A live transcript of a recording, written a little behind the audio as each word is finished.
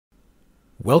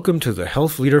Welcome to the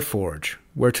Health Leader Forge,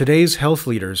 where today's health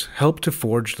leaders help to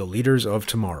forge the leaders of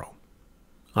tomorrow.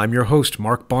 I'm your host,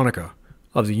 Mark Bonica,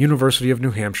 of the University of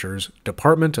New Hampshire's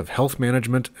Department of Health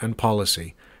Management and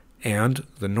Policy and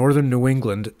the Northern New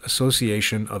England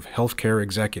Association of Healthcare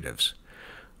Executives.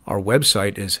 Our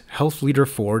website is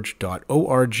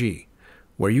healthleaderforge.org,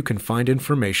 where you can find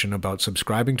information about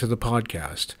subscribing to the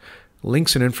podcast,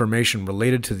 links and information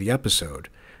related to the episode,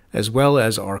 as well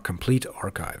as our complete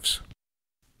archives.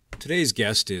 Today's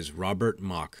guest is Robert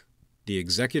Mach, the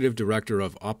Executive Director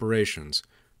of Operations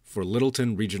for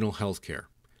Littleton Regional Healthcare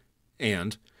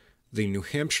and the New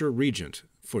Hampshire Regent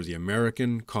for the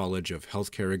American College of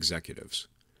Healthcare Executives.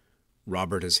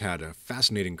 Robert has had a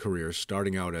fascinating career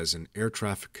starting out as an air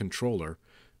traffic controller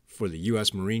for the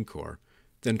U.S. Marine Corps,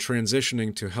 then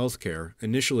transitioning to healthcare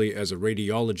initially as a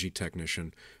radiology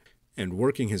technician and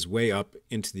working his way up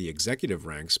into the executive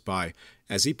ranks by,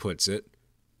 as he puts it,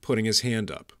 putting his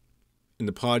hand up. In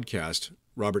the podcast,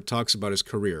 Robert talks about his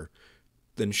career,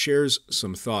 then shares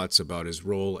some thoughts about his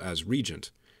role as regent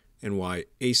and why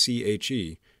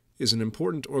ACHE is an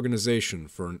important organization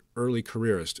for an early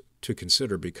careerist to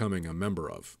consider becoming a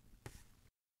member of.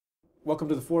 Welcome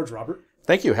to the Forge, Robert.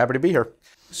 Thank you. Happy to be here.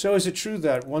 So is it true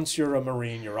that once you're a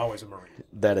Marine, you're always a Marine?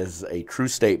 That is a true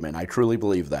statement. I truly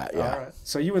believe that, yeah. All right.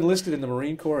 So you enlisted in the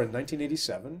Marine Corps in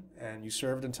 1987, and you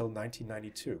served until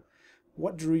 1992.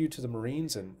 What drew you to the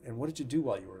Marines, and what did you do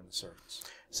while you were in the service?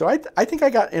 So I think I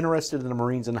got interested in the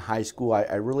Marines in high school.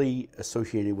 I really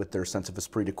associated with their sense of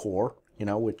esprit de corps,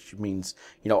 which means,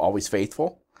 always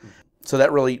faithful. Mm-hmm. So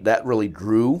that really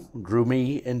drew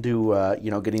me into,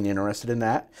 getting interested in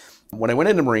that. When I went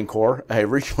into Marine Corps, I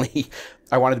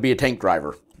wanted to be a tank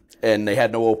driver, and they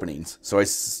had no openings. So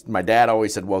my dad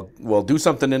always said, well, do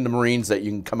something in the Marines that you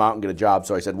can come out and get a job.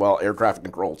 So I said, well, air traffic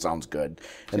control sounds good.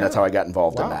 And that's how I got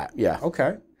involved in that. Yeah.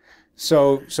 Okay.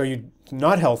 So you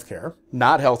not healthcare?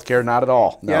 Not healthcare, not at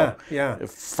all. No. Yeah. The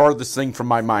farthest thing from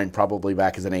my mind probably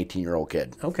back as an 18-year-old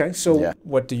kid. Okay. So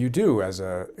What do you do as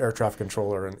a air traffic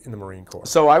controller in the Marine Corps?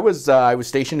 So I was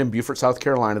stationed in Beaufort, South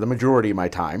Carolina, the majority of my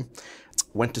time.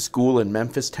 Went to school in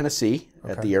Memphis, Tennessee,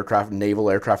 at the Naval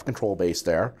Air Traffic Control Base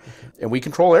there. Okay. And we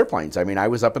control airplanes. I mean, I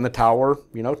was up in the tower,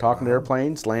 talking to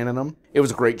airplanes, landing them. It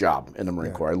was a great job in the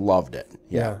Marine Corps. I loved it.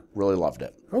 Yeah, really loved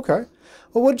it. Okay.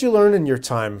 Well, what did you learn in your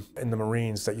time in the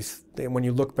Marines that when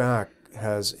you look back,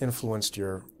 has influenced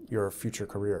your future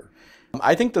career?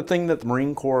 I think the thing that the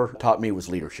Marine Corps taught me was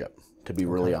leadership, to be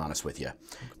really honest with you.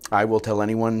 I will tell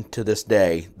anyone to this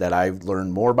day that I've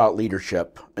learned more about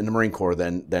leadership in the Marine Corps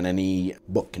than any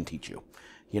book can teach you,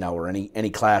 or any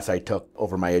class I took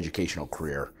over my educational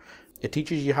career. It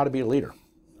teaches you how to be a leader.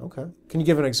 Okay. Can you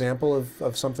give an example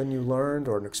of something you learned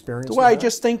or an experience? Well, I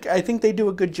think they do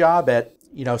a good job at,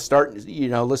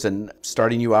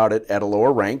 starting you out at a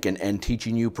lower rank and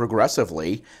teaching you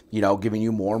progressively, giving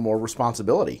you more and more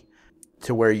responsibility,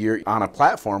 to where you're on a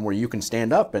platform where you can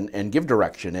stand up and give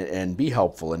direction and be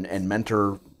helpful and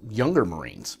mentor younger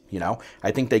Marines.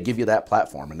 I think they give you that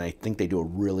platform, and I think they do a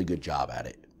really good job at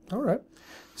it. All right.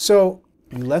 So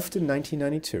you left in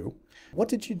 1992. What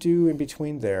did you do in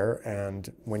between there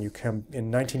and when you came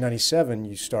in 1997?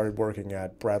 You started working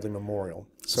at Bradley Memorial.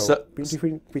 So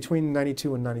between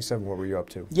 92 and 97, what were you up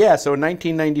to? Yeah, so in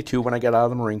 1992, when I got out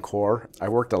of the Marine Corps, I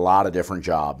worked a lot of different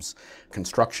jobs.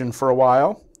 Construction for a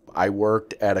while. I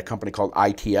worked at a company called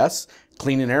ITS,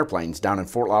 cleaning airplanes down in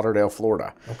Fort Lauderdale,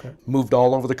 Florida. Okay. Moved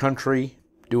all over the country,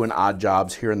 doing odd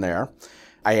jobs here and there.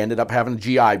 I ended up having a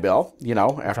GI Bill,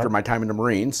 after my time in the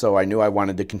Marines, so I knew I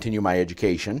wanted to continue my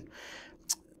education.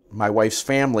 My wife's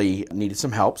family needed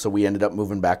some help, so we ended up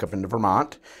moving back up into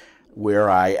Vermont, where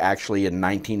I actually, in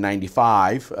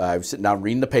 1995, I was sitting down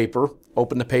reading the paper,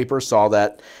 opened the paper, saw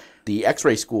that the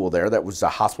X-ray school there, that was a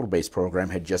hospital-based program,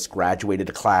 had just graduated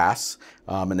a class,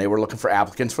 and they were looking for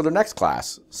applicants for their next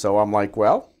class. So I'm like,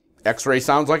 well, X-ray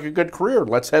sounds like a good career.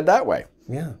 Let's head that way.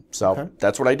 Yeah. So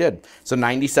that's what I did. So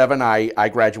 97, I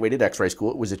graduated X-ray school.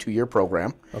 It was a 2-year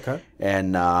program. Okay.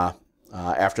 And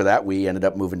after that, we ended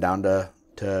up moving down to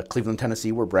Cleveland,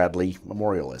 Tennessee, where Bradley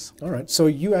Memorial is. All right. So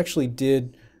you actually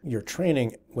did your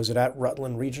training, was it at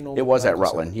Littleton Regional? It was at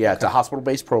Rutland, yeah. Okay. It's a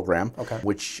hospital-based program,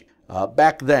 which...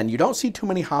 back then, you don't see too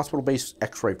many hospital-based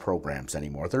X-ray programs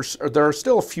anymore. There are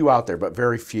still a few out there, but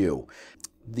very few.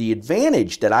 The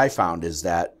advantage that I found is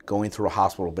that going through a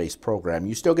hospital-based program,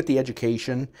 you still get the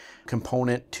education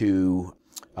component to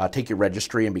take your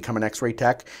registry and become an X-ray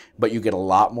tech, but you get a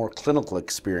lot more clinical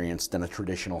experience than a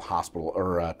traditional hospital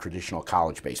or a traditional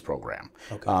college-based program.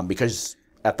 Okay. Because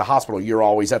at the hospital, you're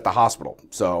always at the hospital.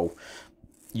 So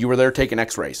you were there taking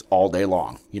x-rays all day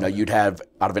long. You'd have,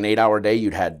 out of an 8-hour day,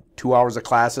 you'd had 2 hours of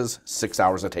classes, 6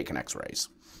 hours of taking x-rays.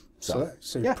 So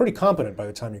you're pretty competent by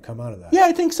the time you come out of that. Yeah,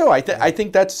 I think so. I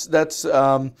think that's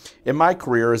in my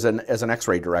career as an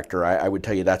X-ray director, I would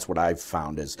tell you that's what I've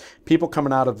found is people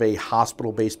coming out of a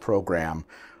hospital-based program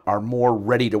are more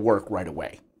ready to work right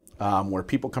away, where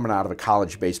people coming out of a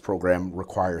college-based program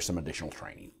require some additional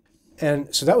training.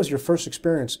 And so that was your first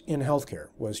experience in healthcare,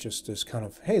 was just this kind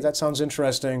of, hey, that sounds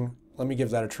interesting. Let me give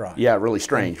that a try. Yeah, really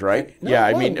strange, right? No,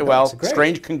 yeah,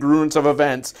 strange congruence of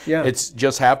events. Yeah. It's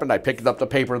just happened. I picked up the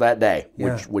paper that day,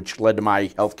 which led to my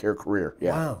healthcare career.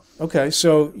 Yeah. Wow. Okay,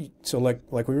 so like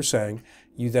we were saying,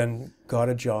 you then got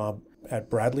a job at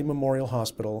Bradley Memorial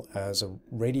Hospital as a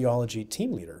radiology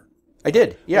team leader. I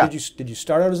did, yeah. Did you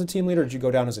start out as a team leader, or did you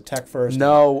go down as a tech first?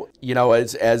 No,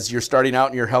 as you're starting out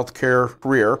in your healthcare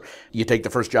career, you take the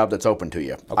first job that's open to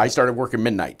you. Okay. I started working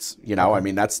midnights,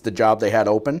 that's the job they had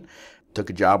open.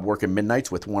 Took a job working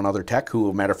midnights with one other tech who,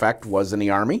 as a matter of fact, was in the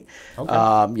Army.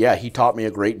 Okay. He taught me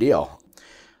a great deal.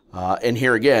 And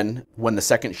here again, when the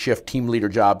second shift team leader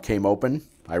job came open,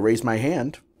 I raised my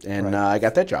hand and I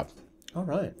got that job. All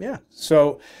right. Yeah.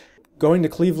 So going to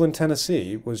Cleveland,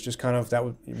 Tennessee was just kind of that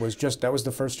was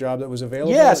the first job that was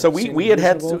available. Yeah, so we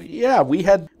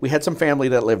had some family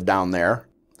that lived down there,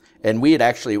 and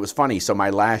it was funny. So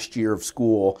my last year of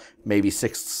school, maybe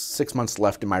six months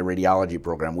left in my radiology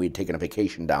program, we had taken a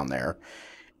vacation down there,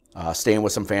 staying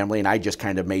with some family, and I just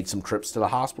kind of made some trips to the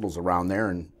hospitals around there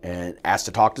and asked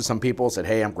to talk to some people. Said,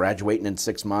 hey, I'm graduating in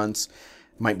 6 months,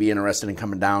 might be interested in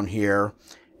coming down here.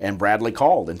 And Bradley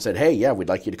called and said, hey, yeah, we'd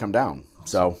like you to come down.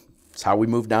 So that's how we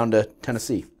moved down to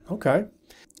Tennessee. Okay.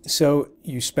 So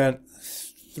you spent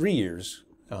 3 years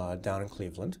down in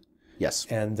Cleveland. Yes.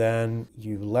 And then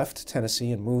you left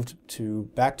Tennessee and moved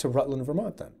back to Rutland,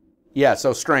 Vermont then. Yeah,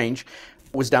 so strange.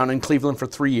 Was down in Cleveland for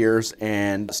 3 years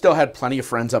and still had plenty of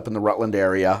friends up in the Rutland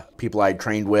area, people I'd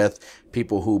trained with,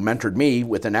 people who mentored me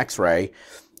with an X-ray.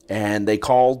 And they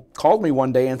called me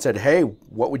one day and said, hey,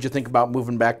 what would you think about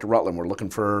moving back to Rutland? We're looking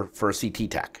for a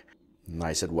CT tech. And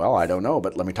I said, well, I don't know,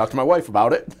 but let me talk to my wife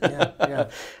about it. Yeah.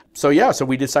 So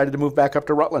we decided to move back up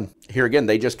to Rutland. Here again,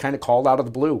 they just kind of called out of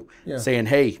the blue, saying,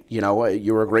 hey, you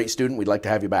were a great student. We'd like to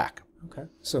have you back. Okay.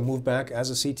 So moved back as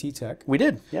a CT tech. We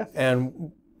did, yeah.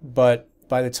 But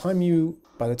by the time you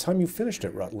finished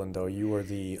at Rutland, though, you were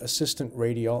the assistant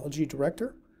radiology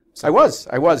director? I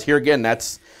was. Here again,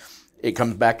 it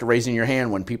comes back to raising your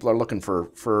hand when people are looking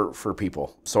for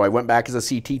people. So I went back as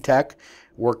a CT tech,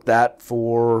 worked that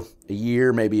for a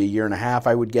year, maybe a year and a half,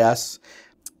 I would guess.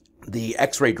 The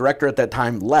X-ray director at that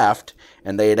time left,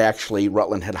 and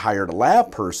Rutland had hired a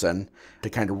lab person to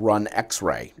kind of run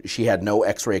X-ray. She had no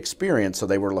X-ray experience, so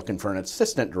they were looking for an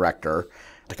assistant director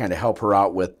to kind of help her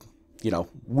out with,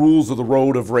 rules of the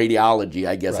road of radiology,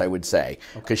 I guess I would say.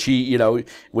 Because she,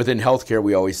 within healthcare,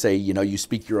 we always say, you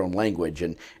speak your own language.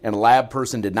 And a lab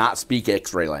person did not speak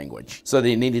X-ray language. So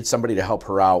they needed somebody to help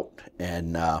her out.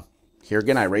 And here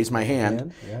again, I raised my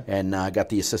hand and got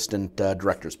the assistant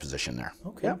director's position there.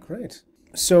 Okay, great.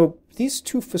 So these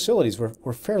two facilities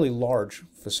were fairly large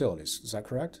facilities. Is that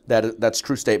correct? That's a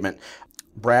true statement.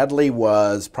 Bradley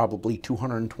was probably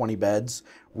 220 beds.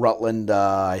 Rutland,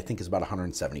 I think, is about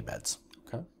 170 beds.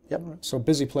 Okay. Yep. Right. So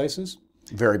busy places?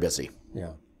 Very busy.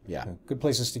 Yeah. Good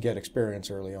places to get experience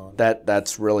early on.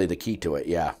 That's really the key to it,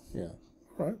 yeah. Yeah.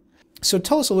 All right. So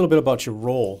tell us a little bit about your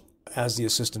role as the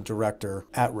assistant director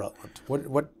at Rutland.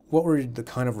 What were the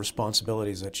kind of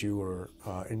responsibilities that you were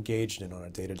engaged in on a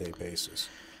day-to-day basis?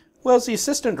 Well, as the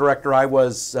assistant director, I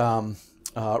was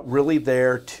really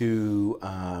there to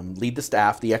lead the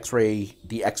staff, the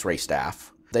X-ray staff.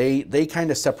 They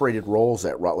kind of separated roles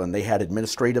at Rutland. They had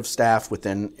administrative staff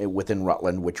within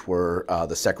Rutland, which were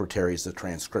the secretaries, the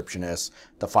transcriptionists,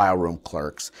 the file room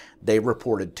clerks. They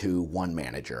reported to one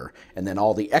manager, and then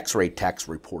all the X-ray techs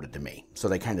reported to me. So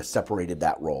they kind of separated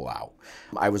that role out.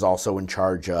 I was also in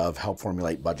charge of help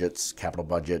formulate budgets, capital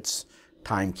budgets,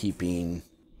 timekeeping,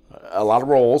 a lot of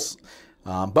roles.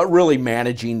 But really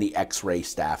managing the X-ray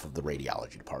staff of the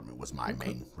radiology department was my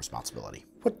main responsibility.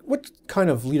 What kind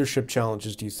of leadership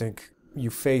challenges do you think you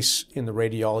face in the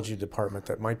radiology department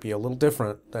that might be a little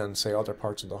different than, say, other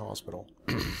parts of the hospital?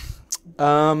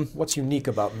 What's unique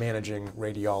about managing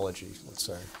radiology, let's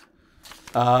say?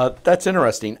 That's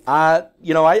interesting.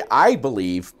 I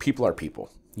believe people are people,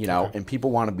 and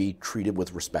people want to be treated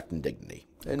with respect and dignity,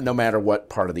 and no matter what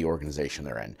part of the organization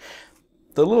they're in.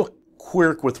 The little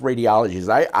quirk with radiology is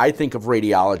I think of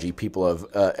radiology people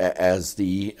as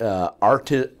the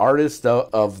artist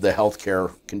of the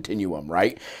healthcare continuum,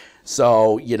 right?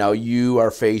 So, you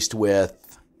are faced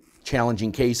with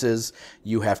challenging cases.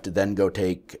 You have to then go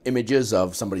take images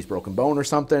of somebody's broken bone or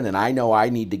something, and I know I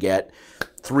need to get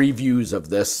 3 views of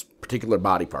this particular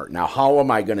body part. Now, how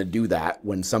am I going to do that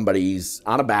when somebody's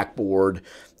on a backboard,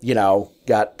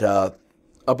 got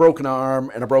a broken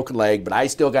arm and a broken leg, but I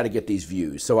still got to get these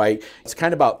views. So it's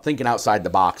kind of about thinking outside the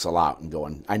box a lot and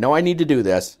going, I know I need to do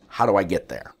this. How do I get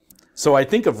there? So I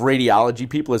think of radiology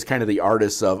people as kind of the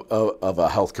artists of a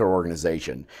healthcare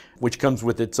organization, which comes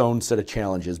with its own set of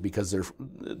challenges because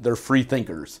they're free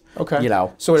thinkers. Okay.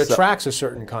 So it attracts a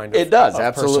certain kind of it does, of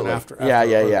absolutely. Person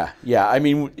after Yeah. I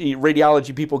mean,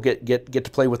 radiology people get to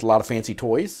play with a lot of fancy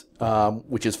toys,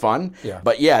 which is fun. Yeah.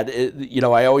 But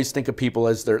I always think of people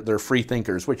as they're free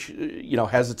thinkers, which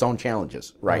has its own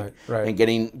challenges, right? Right. And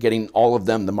getting all of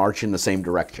them to march in the same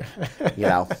direction.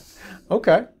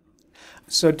 Okay.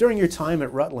 So during your time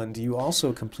at Rutland, you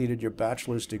also completed your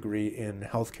bachelor's degree in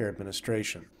healthcare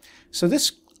administration. So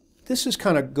this is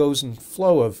kind of goes in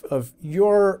flow of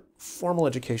your formal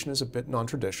education is a bit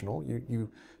non-traditional.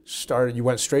 You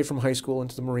went straight from high school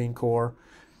into the Marine Corps.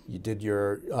 You did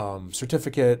your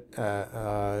certificate,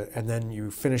 and then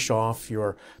you finish off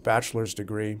your bachelor's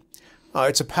degree.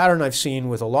 It's a pattern I've seen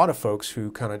with a lot of folks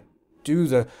who kind of do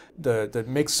the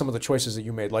make some of the choices that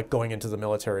you made, like going into the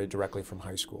military directly from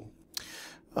high school.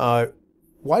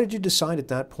 Why did you decide at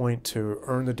that point to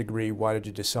earn the degree? Why did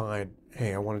you decide,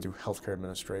 hey, I want to do healthcare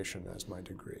administration as my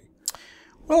degree?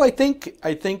 Well, I think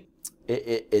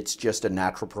it's just a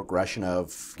natural progression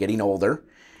of getting older,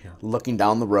 looking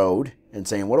down the road and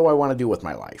saying, what do I want to do with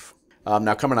my life?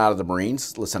 Now, coming out of the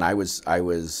Marines, listen, I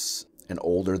was an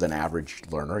older than average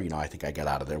learner. I think I got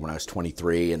out of there when I was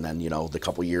 23, and then, the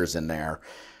couple years in there.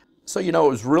 So, it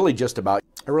was really just about,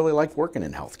 I really like working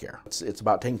in healthcare. It's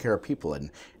about taking care of people.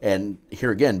 And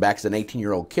here again, back as an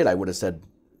 18-year-old kid, I would have said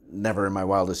never in my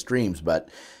wildest dreams, but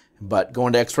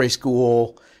going to x-ray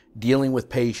school, dealing with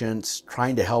patients,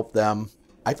 trying to help them,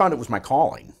 I found it was my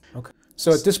calling. Okay.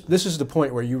 So this is the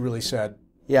point where you really said,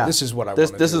 this is what I want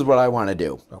to do. This is what I want to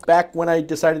do. Okay. Back when I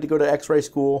decided to go to x-ray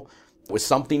school, it was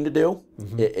something to do.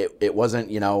 Mm-hmm. It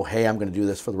wasn't, hey, I'm going to do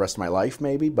this for the rest of my life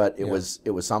maybe, but it was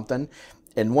something.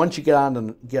 And once you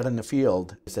get in the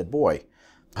field, I said, boy,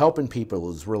 helping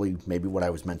people is really maybe what I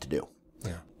was meant to do.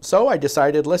 Yeah. So I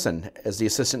decided, listen, as the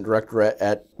assistant director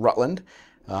at Rutland,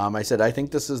 I said, I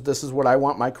think this is what I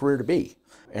want my career to be.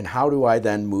 And how do I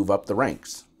then move up the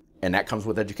ranks? And that comes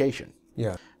with education.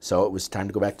 Yeah. So it was time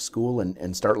to go back to school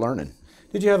and start learning.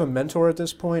 Did you have a mentor at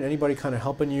this point? Anybody kind of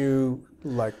helping you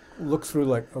look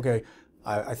through okay,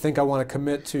 I think I want to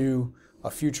commit to a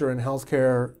future in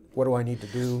healthcare. What do I need to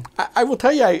do? I will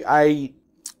tell you, I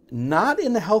not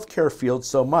in the healthcare field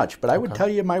so much, but I would tell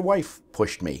you my wife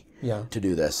pushed me to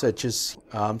do this. It just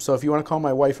so if you want to call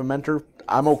my wife a mentor,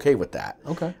 I'm okay with that.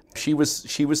 Okay. She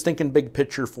was thinking big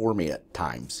picture for me at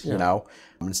times,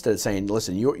 instead of saying,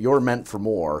 listen, you're meant for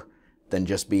more than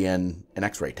just being an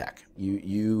x-ray tech.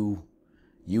 You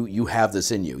have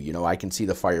this in you. I can see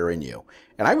the fire in you.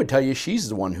 And I would tell you she's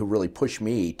the one who really pushed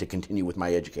me to continue with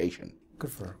my education.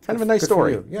 Good for her. Kind of a nice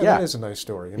story. Yeah, that is a nice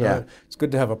story. It's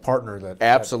good to have a partner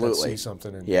that sees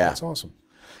something. And that's awesome.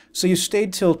 So you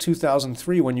stayed till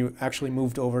 2003 when you actually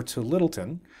moved over to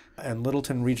Littleton and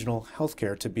Littleton Regional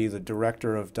Healthcare to be the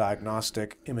Director of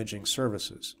Diagnostic Imaging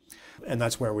Services. And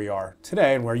that's where we are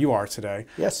today and where you are today.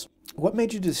 Yes. What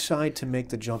made you decide to make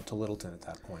the jump to Littleton at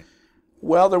that point?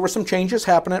 Well, there were some changes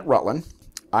happening at Rutland.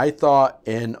 I thought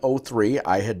in 2003,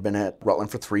 I had been at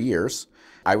Rutland for 3 years.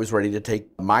 I was ready to take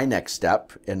my next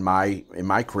step in my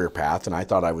career path, and I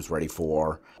thought I was ready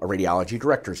for a radiology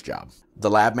director's job. The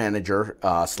lab manager /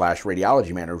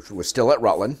 radiology manager was still at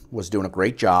Rutland, was doing a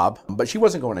great job, but she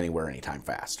wasn't going anywhere anytime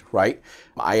fast, right?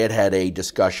 I had a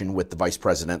discussion with the vice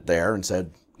president there and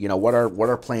said, what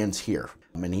are plans here?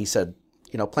 And he said,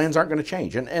 plans aren't going to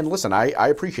change. And listen, I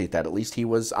appreciate that. At least he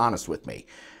was honest with me.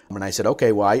 And I said,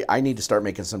 okay, well, I need to start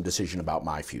making some decision about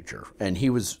my future. And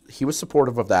he was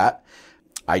supportive of that.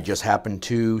 I just happened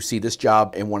to see this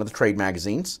job in one of the trade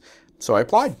magazines, so I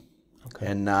applied. Okay.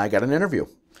 And I got an interview,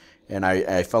 and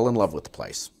I fell in love with the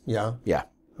place. Yeah? Yeah.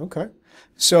 Okay.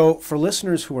 So for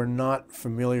listeners who are not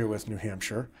familiar with New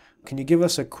Hampshire, can you give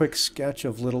us a quick sketch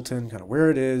of Littleton, kind of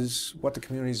where it is, what the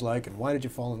community's like, and why did you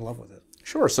fall in love with it?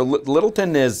 Sure. So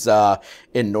Littleton is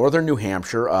in northern New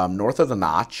Hampshire, north of the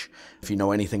Notch. If you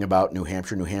know anything about New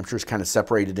Hampshire is kind of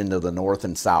separated into the north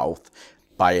and south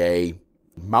by a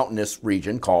mountainous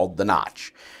region called the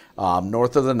Notch.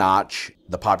 North of the Notch,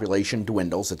 the population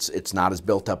dwindles. It's not as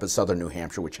built up as southern New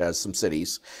Hampshire, which has some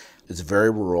cities. It's very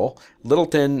rural.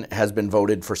 Littleton has been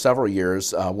voted for several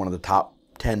years one of the top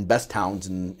 10 best towns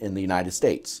in the United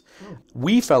States. Oh.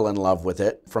 We fell in love with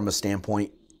it from a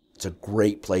standpoint, It's a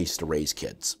great place to raise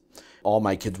kids. All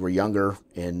my kids were younger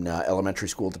in elementary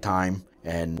school at the time,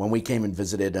 and when we came and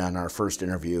visited on our first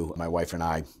interview, my wife and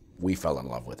I, we fell in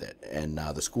love with it. And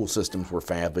the school systems were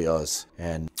fabulous,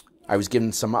 and I was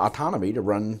given some autonomy to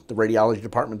run the radiology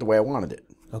department the way I wanted it.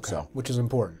 Okay, So, which is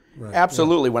important. Right.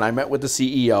 absolutely. Yeah. When I met with the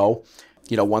CEO,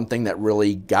 one thing that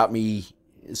really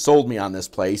sold me on this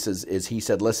place is he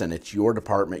said, listen, it's your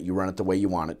department. You run it the way you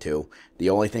want it to. The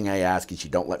only thing I ask is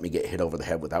you don't let me get hit over the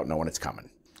head without knowing it's coming.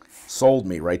 Sold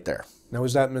me right there. Now,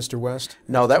 was that Mr. West?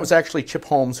 No, that was actually Chip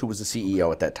Holmes, who was the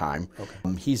CEO at that time.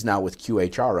 Okay. He's now with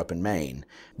QHR up in Maine.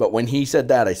 But when he said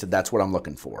that, I said, that's what I'm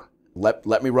looking for.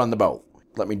 Let me run the boat.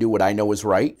 Let me do what I know is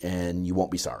right, and you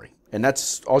won't be sorry. And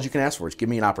that's all you can ask for, is give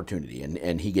me an opportunity.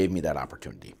 And he gave me that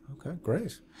opportunity. Okay,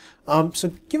 great.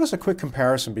 So give us a quick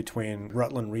comparison between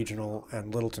Rutland Regional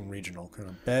and Littleton Regional, kind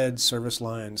of beds, service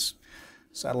lines,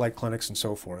 satellite clinics, and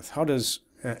so forth. How does,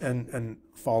 and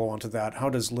follow on to that, how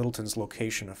does Littleton's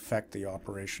location affect the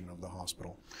operation of the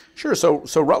hospital? Sure. So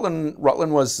Rutland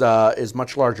is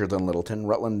much larger than Littleton.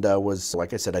 Rutland was,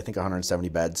 like I said, I think 170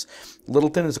 beds.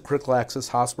 Littleton is a critical access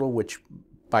hospital, which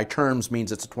by terms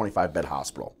means it's a 25-bed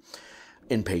hospital.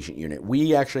 Inpatient unit.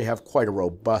 We actually have quite a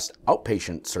robust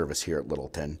outpatient service here at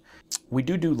Littleton. We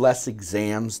do less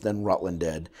exams than Rutland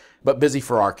did, but busy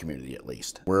for our community at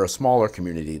least. We're a smaller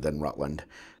community than Rutland,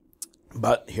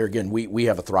 but here again, we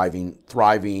have a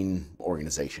thriving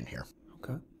organization here.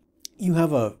 Okay. You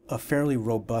have a fairly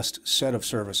robust set of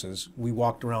services. We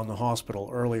walked around the hospital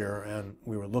earlier and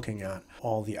we were looking at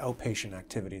all the outpatient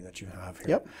activity that you have here.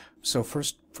 Yep. So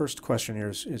first question here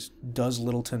is does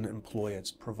Littleton employ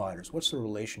its providers? What's the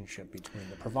relationship between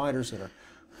the providers that are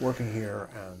working here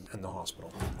and the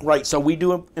hospital? Right, so we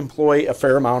do employ a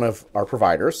fair amount of our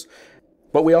providers,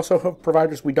 but we also have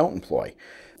providers we don't employ.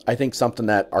 I think something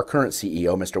that our current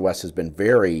CEO, Mr. West, has been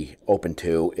very open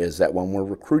to is that when we're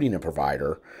recruiting a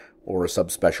provider or a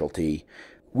subspecialty,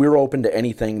 we're open to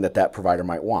anything that provider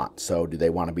might want. So do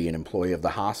they want to be an employee of the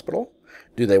hospital?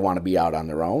 Do they want to be out on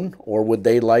their own? Or would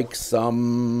they like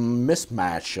some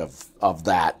mismatch of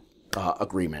that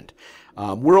agreement?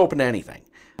 We're open to anything.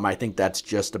 I think that's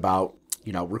just about,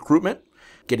 recruitment,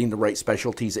 getting the right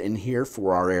specialties in here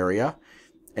for our area,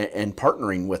 and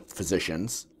partnering with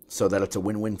physicians so that it's a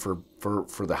win-win for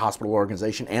the hospital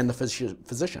organization and the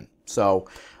physician. So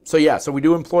we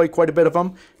do employ quite a bit of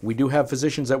them. We do have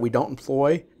physicians that we don't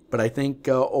employ, but I think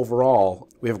overall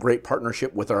we have a great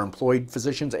partnership with our employed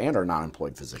physicians and our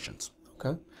non-employed physicians.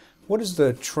 Okay. What is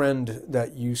the trend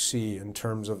that you see in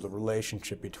terms of the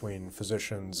relationship between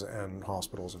physicians and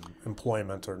hospitals and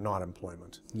employment or not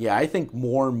employment? Yeah, I think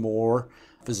more and more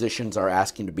physicians are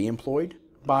asking to be employed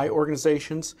by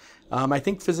organizations. I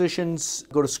think physicians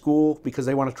go to school because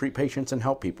they want to treat patients and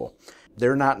help people.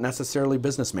 They're not necessarily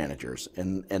business managers,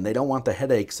 and they don't want the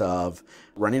headaches of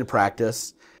running a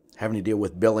practice, having to deal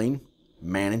with billing,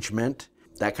 management,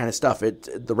 that kind of stuff.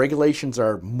 The regulations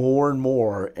are more and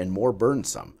more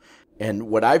burdensome. And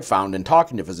what I've found in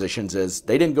talking to physicians is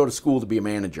they didn't go to school to be a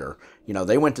manager.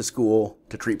 They went to school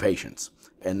to treat patients.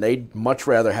 And they'd much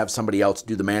rather have somebody else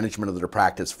do the management of their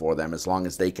practice for them as long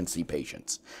as they can see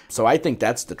patients. So I think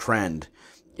that's the trend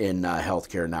in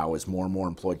healthcare now, is more and more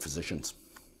employed physicians.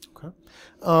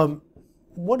 Okay.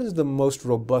 What is the most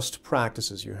robust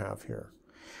practices you have here?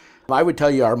 I would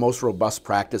tell you our most robust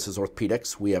practice is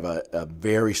orthopedics. We have a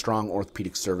very strong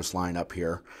orthopedic service line up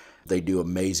here. They do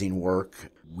amazing work.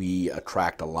 We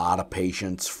attract a lot of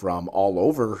patients from all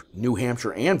over New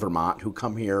Hampshire and Vermont who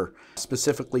come here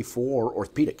specifically for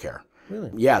orthopedic care.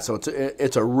 Really? Yeah, so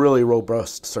it's a really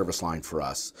robust service line for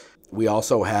us. We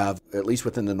also have, at least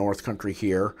within the North Country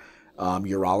here,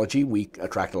 urology. We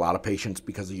attract a lot of patients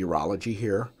because of urology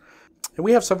here. And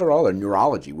we have several other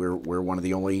neurology. We're one of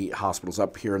the only hospitals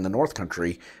up here in the North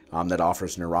Country that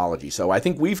offers neurology. So I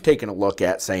think we've taken a look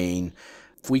at saying,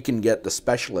 if we can get the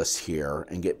specialists here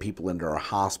and get people into our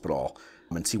hospital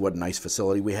and see what a nice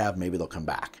facility we have, maybe they'll come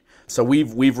back. So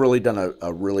we've really done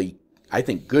a really, I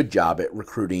think, good job at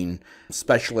recruiting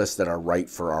specialists that are right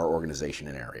for our organization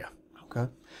and area.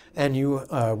 Okay. And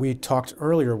we talked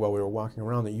earlier while we were walking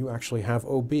around that you actually have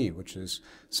OB, which is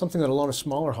something that a lot of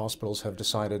smaller hospitals have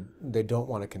decided they don't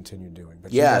want to continue doing.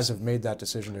 But you guys have made that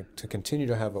decision to continue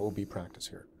to have an OB practice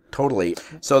here. Totally.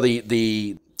 So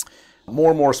the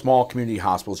more and more small community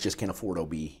hospitals just can't afford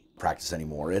OB practice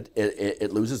anymore.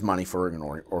 It loses money for an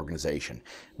organization.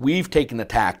 We've taken the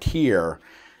tact here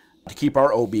to keep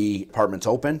our OB departments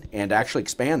open and actually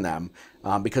expand them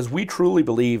because we truly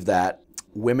believe that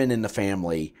women in the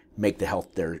family make the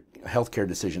healthcare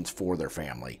decisions for their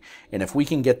family. And if we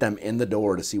can get them in the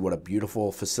door to see what a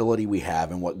beautiful facility we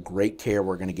have and what great care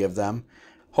we're going to give them,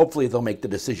 hopefully they'll make the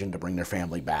decision to bring their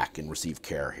family back and receive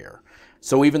care here.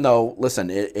 So even though,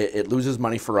 listen, it loses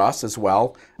money for us as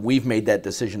well, we've made that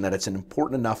decision that it's an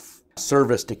important enough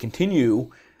service to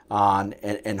continue on,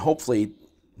 and hopefully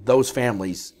those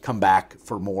families come back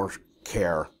for more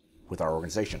care with our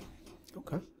organization.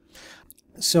 Okay.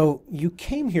 So you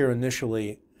came here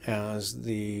initially as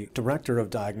the Director of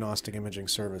Diagnostic Imaging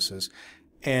Services,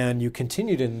 and you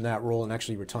continued in that role, and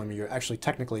actually you were telling me you're actually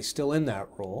technically still in that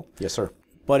role. Yes, sir.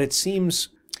 But it seems,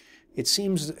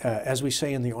 as we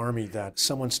say in the Army, that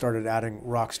someone started adding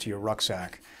rocks to your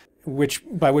rucksack,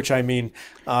 by which I mean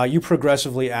you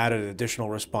progressively added additional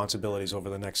responsibilities over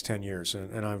the next 10 years.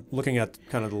 And I'm looking at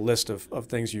kind of the list of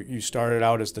things. You started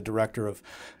out as the Director of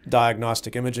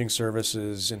Diagnostic Imaging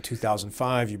Services. In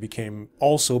 2005, you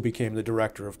also became the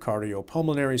Director of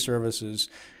Cardiopulmonary Services.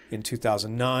 In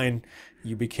 2009,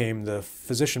 you became the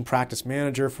Physician Practice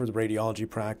Manager for the radiology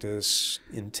practice.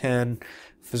 In 10,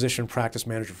 Physician Practice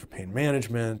Manager for Pain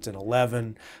Management. In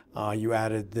 11, you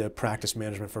added the Practice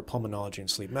Management for Pulmonology and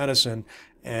Sleep Medicine.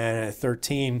 And at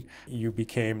 13, you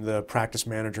became the Practice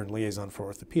Manager and Liaison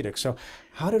for Orthopedics. So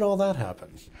how did all that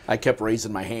happen? I kept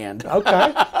raising my hand.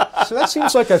 Okay. So that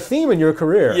seems like a theme in your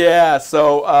career. Yeah,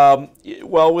 so,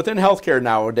 well, within healthcare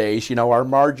nowadays, our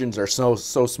margins are so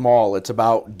small, it's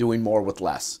about doing more with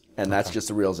less. And that's just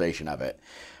the realization of it.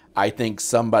 I think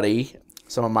some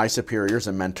of my superiors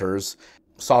and mentors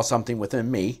saw something within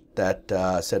me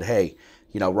that said, hey,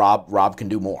 Rob can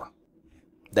do more.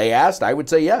 They asked, I would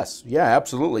say yes. Yeah,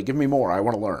 absolutely. Give me more. I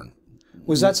want to learn.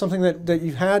 Was that something that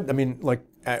you had? I mean, like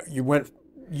you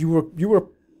were,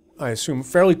 I assume,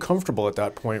 fairly comfortable at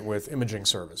that point with imaging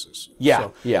services. Yeah,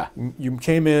 so yeah. You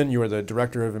came in, you were the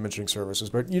Director of Imaging Services,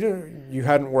 but you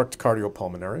hadn't worked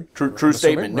cardiopulmonary. True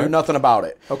statement. Right? Knew nothing about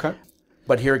it. Okay.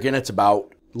 But here again, it's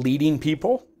about leading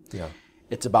people. Yeah.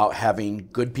 It's about having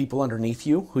good people underneath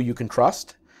you who you can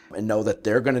trust and know that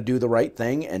they're going to do the right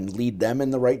thing and lead them in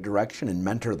the right direction and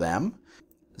mentor them.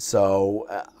 So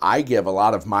I give a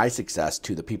lot of my success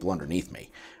to the people underneath me.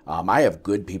 I have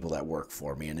good people that work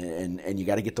for me, and you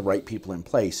got to get the right people in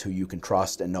place who you can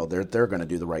trust and know they're going to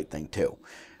do the right thing too.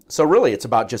 So really, it's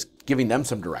about just giving them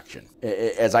some direction.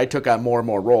 As I took on more and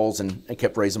more roles and I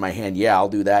kept raising my hand, yeah, I'll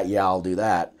do that, yeah, I'll do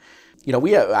that.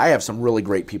 I have some really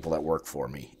great people that work for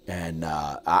me, and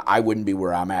I wouldn't be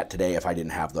where I'm at today if I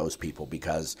didn't have those people,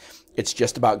 because it's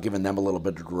just about giving them a little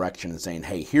bit of direction and saying,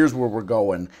 hey, here's where we're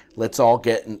going. Let's all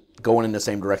get going in the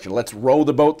same direction. Let's row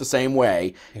the boat the same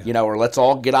way, or let's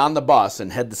all get on the bus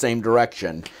and head the same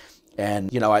direction.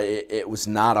 And, it was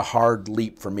not a hard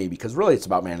leap for me, because really it's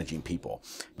about managing people.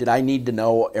 Did I need to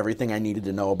know everything I needed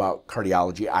to know about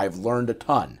cardiology? I've learned a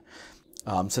ton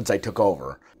since I took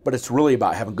over. But it's really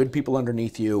about having good people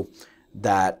underneath you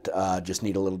that just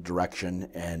need a little direction.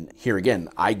 And here again,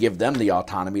 I give them the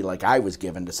autonomy like I was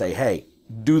given to say, hey,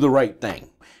 do the right thing.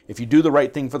 If you do the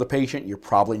right thing for the patient, you're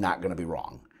probably not going to be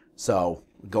wrong. So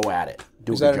go at it.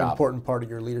 Do a good job. Is that an important part of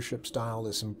your leadership style,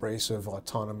 this embrace of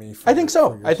autonomy? I think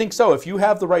so. I think so. If you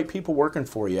have the right people working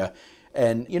for you,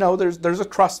 and there's a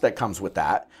trust that comes with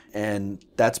that, and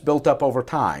that's built up over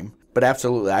time. But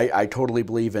absolutely, I totally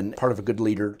believe in part of a good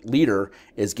leader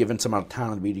is giving some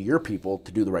autonomy to your people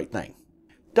to do the right thing.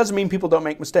 Doesn't mean people don't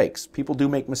make mistakes. People do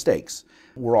make mistakes.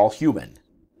 We're all human.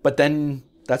 But then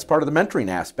that's part of the mentoring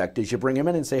aspect, is you bring them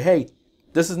in and say, hey,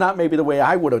 this is not maybe the way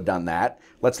I would have done that.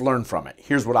 Let's learn from it.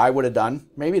 Here's what I would have done.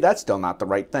 Maybe that's still not the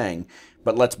right thing,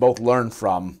 but let's both learn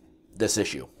from this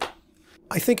issue.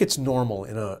 I think it's normal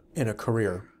in a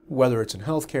career, whether it's in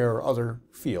healthcare or other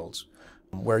fields,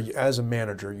 where as a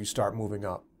manager you start moving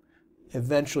up.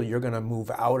 Eventually you're going to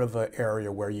move out of an area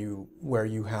where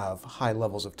you have high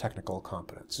levels of technical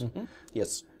competence. Mm-hmm.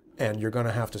 Yes. And you're going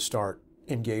to have to start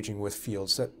engaging with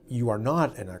fields that you are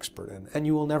not an expert in, and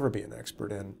you will never be an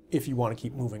expert in if you want to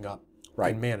keep moving up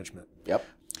in management. Yep.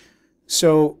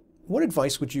 So what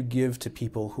advice would you give to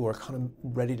people who are kind of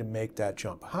ready to make that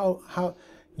jump? How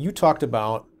you talked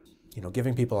about,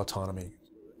 giving people autonomy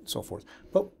and so forth,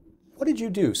 but what did you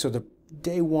do? So the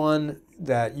day one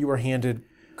that you were handed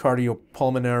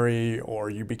cardiopulmonary, or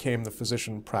you became the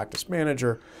physician practice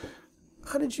manager,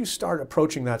 how did you start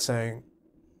approaching that, saying,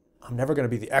 I'm never going to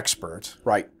be the expert?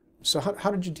 Right. So how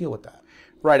did you deal with that?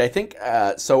 Right. I think,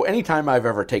 so anytime I've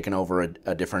ever taken over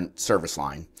a different service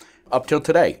line, up till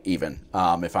today even,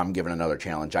 if I'm given another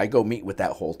challenge, I go meet with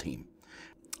that whole team.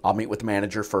 I'll meet with the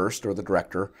manager first, or the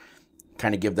director,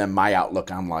 kind of give them my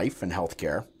outlook on life and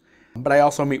healthcare. But I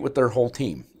also meet with their whole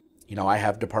team. I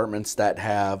have departments that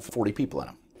have 40 people in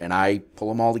them, and I pull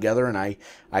them all together and I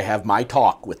have my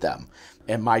talk with them.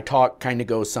 And my talk kind of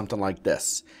goes something like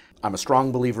this. I'm a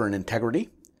strong believer in integrity.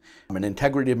 And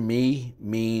integrity to me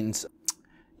means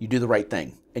you do the right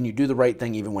thing, and you do the right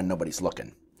thing even when nobody's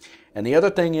looking. And the other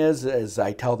thing is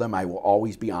I tell them I will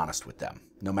always be honest with them,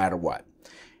 no matter what.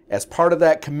 As part of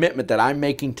that commitment that I'm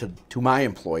making to my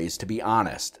employees to be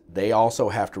honest, they also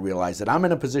have to realize that I'm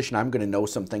in a position I'm going to know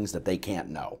some things that they can't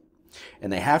know.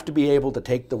 And they have to be able to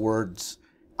take the words,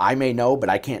 I may know, but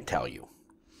I can't tell you.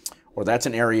 Or that's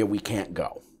an area we can't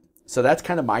go. So that's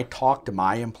kind of my talk to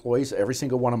my employees, every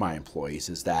single one of my employees,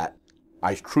 is that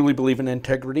I truly believe in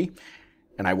integrity,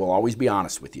 and I will always be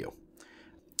honest with you.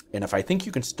 And if I think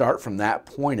you can start from that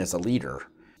point as a leader,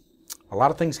 a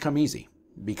lot of things come easy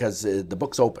because the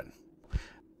book's open.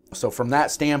 So from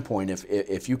that standpoint,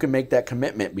 if you can make that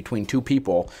commitment between two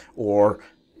people or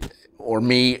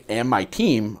me and my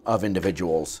team of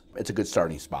individuals, it's a good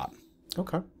starting spot.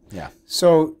 Okay. Yeah.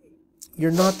 So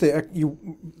you're not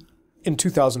in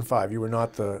 2005, you were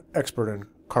not the expert in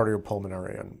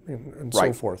cardiopulmonary and so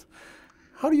Right. forth.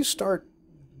 How do you start,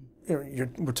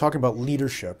 we're talking about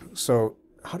leadership, so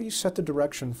how do you set the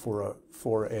direction for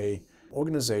a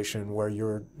organization where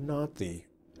you're not the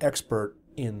expert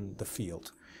in the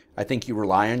field? I think you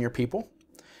rely on your people,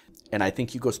 and I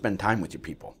think you go spend time with your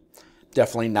people.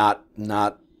 Definitely not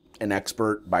an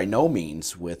expert by no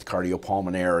means with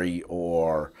cardiopulmonary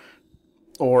or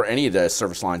any of the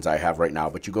service lines I have right now,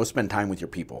 but you go spend time with your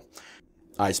people.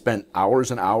 I spent hours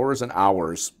and hours and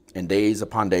hours and days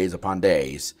upon days upon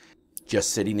days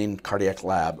just sitting in cardiac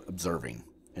lab observing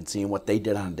and seeing what they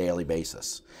did on a daily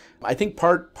basis. I think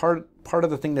part of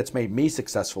the thing that's made me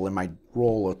successful in my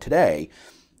role today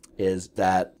is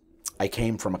that I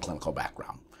came from a clinical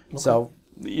background. Okay. So,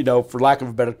 for lack of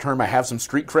a better term, I have some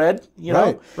street cred,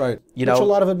 Right. Which a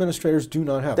lot of administrators do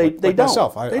not have. They like don't.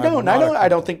 Myself, they don't. I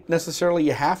don't think necessarily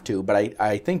you have to, but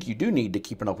I think you do need to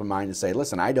keep an open mind and say,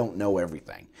 listen, I don't know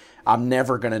everything. I'm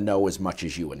never going to know as much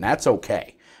as you, and that's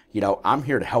okay. I'm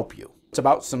here to help you. It's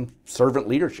about some servant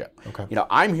leadership. Okay.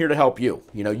 I'm here to help you.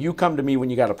 You come to me when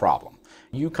you got a problem.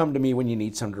 You come to me when you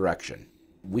need some direction.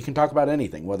 We can talk about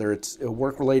anything, whether it's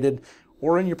work-related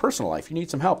or in your personal life. You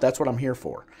need some help. That's what I'm here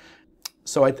for.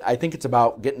 So I think it's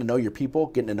about getting to know your people,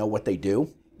 getting to know what they do,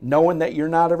 knowing that you're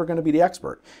not ever going to be the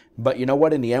expert. But you know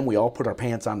what? In the end, we all put our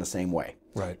pants on the same way.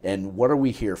 Right. And what are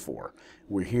we here for?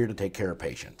 We're here to take care of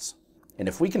patients. And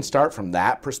if we can start from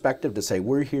that perspective to say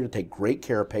we're here to take great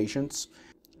care of patients,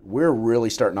 we're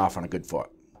really starting off on a good foot.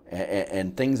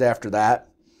 And things after that,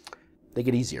 they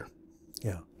get easier.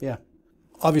 Yeah. Yeah.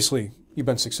 Obviously, you've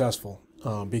been successful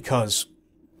because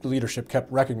the leadership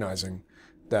kept recognizing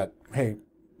that, hey,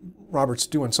 Robert's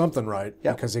doing something right,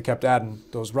 because they kept adding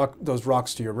those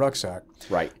rocks to your rucksack.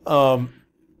 Right.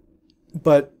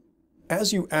 But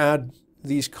as you add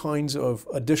these kinds of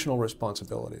additional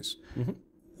responsibilities, mm-hmm.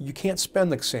 you can't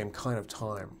spend the same kind of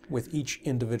time with each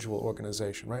individual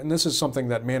organization, right? And this is something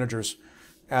that managers,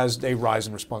 as they rise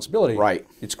in responsibility, right.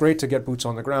 It's great to get boots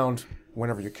on the ground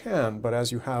whenever you can, but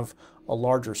as you have a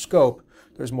larger scope,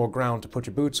 there's more ground to put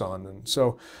your boots on. And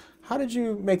so how did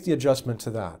you make the adjustment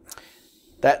to that?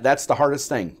 That's the hardest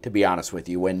thing, to be honest with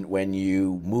you. When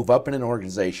you move up in an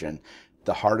organization,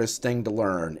 the hardest thing to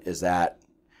learn is that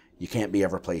you can't be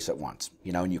every place at once,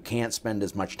 and you can't spend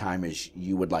as much time as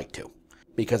you would like to,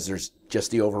 because there's just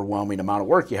the overwhelming amount of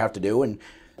work you have to do, and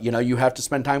you have to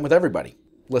spend time with everybody.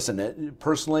 Listen,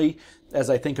 personally, as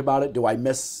I think about it, do I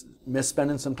miss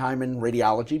spending some time in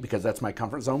radiology because that's my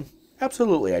comfort zone?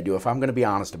 Absolutely I do. If I'm going to be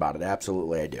honest about it,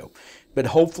 absolutely I do. But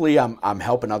hopefully I'm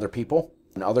helping other people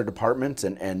in other departments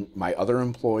and my other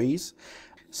employees.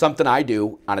 Something I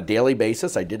do on a daily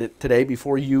basis, I did it today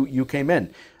before you came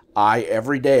in.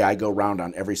 Every day I go around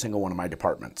on every single one of my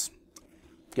departments.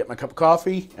 Get my cup of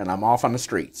coffee and I'm off on the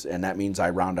streets. And that means I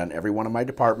round on every one of my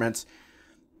departments,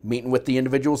 meeting with the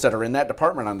individuals that are in that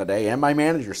department on the day and my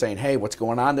manager saying, hey, what's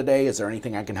going on today? Is there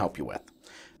anything I can help you with?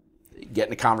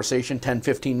 Getting a conversation, 10,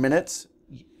 15 minutes.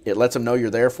 It lets them know you're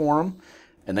there for them.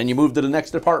 And then you move to the next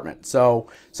department. So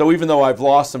even though I've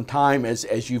lost some time as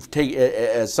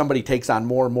somebody takes on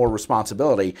more and more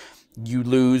responsibility, you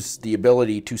lose the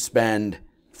ability to spend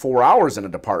 4 hours in a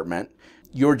department.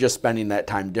 You're just spending that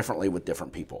time differently with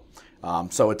different people.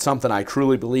 So it's something I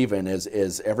truly believe in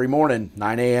is every morning,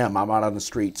 9 a.m., I'm out on the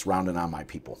streets rounding on my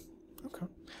people. Okay.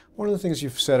 One of the things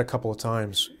you've said a couple of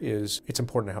times is it's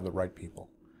important to have the right people.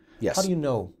 Yes. How do you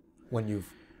know when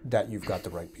you've got the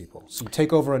right people? So you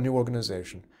take over a new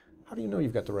organization. How do you know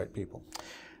you've got the right people?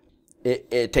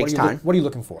 It takes time. What are you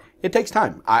looking for? It takes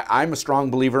time. I'm a strong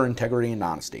believer in integrity and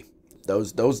honesty.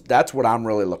 That's what I'm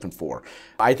really looking for.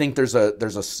 I think there's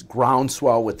a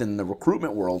groundswell within the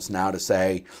recruitment worlds now to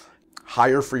say,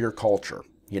 hire for your culture.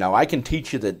 I can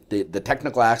teach you the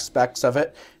technical aspects of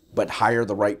it, but hire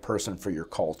the right person for your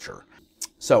culture.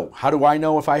 So how do I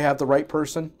know if I have the right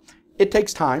person? It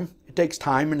takes time. It takes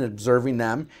time in observing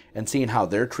them and seeing how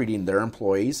they're treating their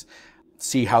employees,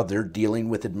 see how they're dealing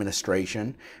with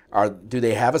administration. Do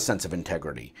they have a sense of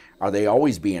integrity? Are they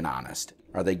always being honest?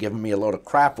 Are they giving me a load of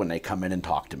crap when they come in and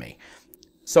talk to me?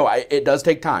 So it does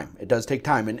take time. It does take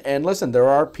time. And listen, there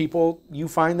are people you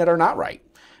find that are not right.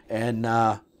 And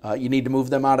you need to move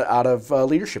them out of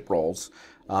leadership roles.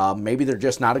 Maybe they're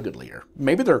just not a good leader.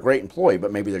 Maybe they're a great employee,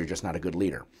 but maybe they're just not a good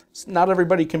leader. Not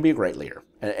everybody can be a great leader,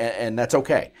 and that's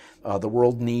okay. The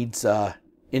world needs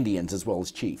Indians as well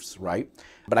as chiefs, right?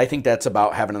 But I think that's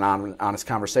about having an honest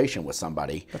conversation with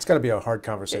somebody. That's got to be a hard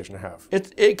conversation to have.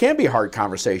 It can be a hard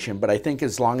conversation, but I think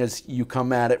as long as you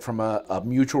come at it from a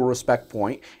mutual respect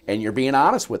point and you're being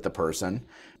honest with the person,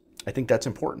 I think that's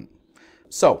important.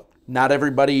 So not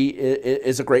everybody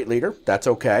is a great leader. That's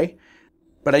okay.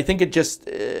 But I think it just,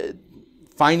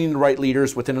 finding the right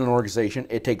leaders within an organization,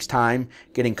 it takes time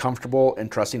getting comfortable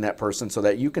and trusting that person so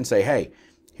that you can say, hey,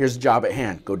 here's the job at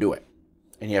hand, go do it.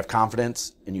 And you have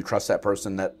confidence and you trust that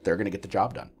person that they're going to get the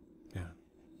job done. Yeah.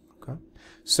 Okay.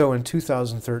 So in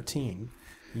 2013,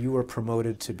 you were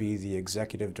promoted to be the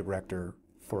executive director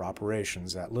for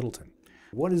operations at Littleton.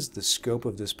 What is the scope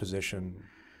of this position?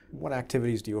 What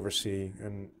activities do you oversee?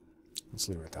 And let's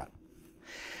leave it at that.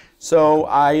 So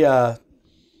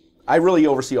I really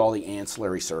oversee all the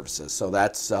ancillary services. So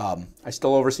that's, I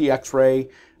still oversee x-ray,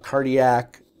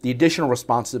 cardiac, the additional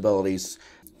responsibilities,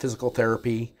 physical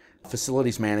therapy,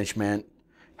 facilities management,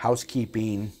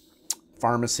 housekeeping,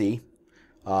 pharmacy,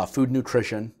 food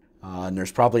nutrition, and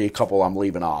there's probably a couple I'm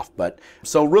leaving off. But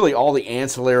so really all the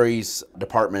ancillaries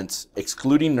departments,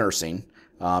 excluding nursing,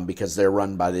 because they're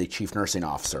run by the chief nursing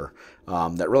officer,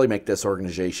 that really make this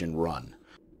organization run.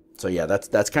 So yeah,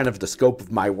 that's kind of the scope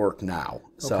of my work now.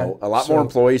 So Okay. a lot more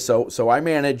employees. So I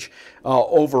manage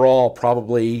overall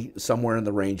probably somewhere in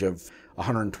the range of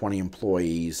 120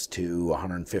 employees to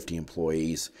 150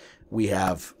 employees. We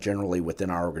have generally within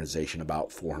our organization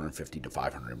about 450 to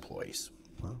 500 employees.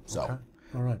 Wow. So, okay.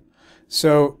 All right.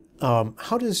 So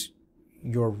how does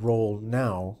your role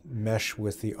now mesh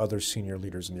with the other senior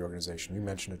leaders in the organization? You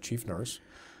mentioned a chief nurse.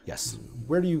 yes.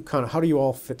 How do you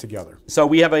all fit together? So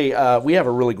we have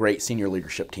a really great senior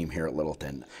leadership team here at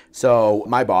Littleton. So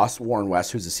my boss, Warren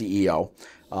West, who's the CEO,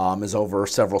 is over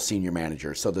several senior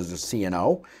managers. So there's a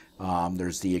CNO,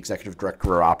 there's the executive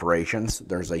director of operations,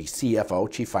 there's a CFO,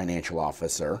 chief financial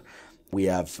officer. We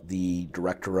have the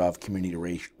director of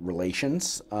community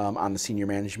relations on the senior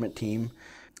management team.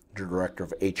 The director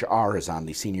of HR is on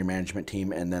the senior management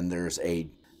team, and then there's a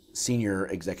senior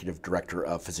executive director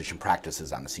of physician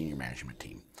practices on the senior management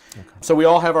team. Okay. So we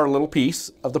all have our little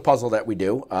piece of the puzzle that we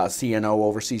do. CNO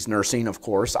oversees nursing, of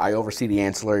course. I oversee the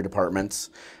ancillary departments.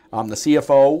 The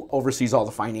CFO oversees all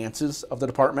the finances of the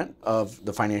department, of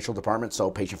the financial department,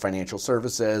 so patient financial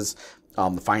services,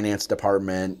 the finance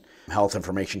department, health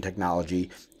information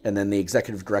technology, and then the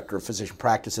executive director of physician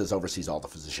practices oversees all the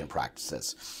physician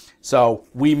practices. So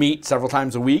we meet several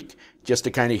times a week just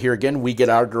to kind of hear again. We get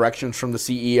our directions from the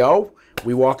CEO.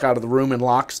 We walk out of the room in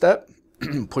lockstep,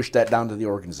 push that down to the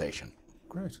organization.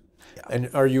 Great. Yeah. And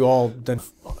are you all then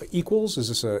equals? Is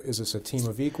this a team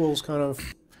of equals, kind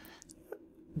of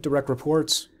direct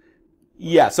reports?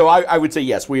 Yeah, so I would say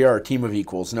yes, we are a team of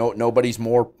equals. Nobody's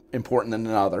more important than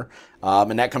another.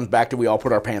 And that comes back to we all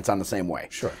put our pants on the same way.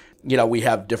 Sure. You know, we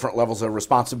have different levels of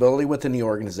responsibility within the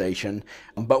organization,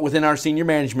 but within our senior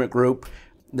management group,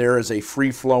 there is a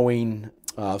free-flowing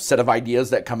set of ideas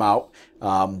that come out.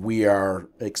 We are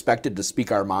expected to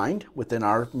speak our mind within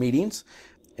our meetings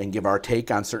and give our take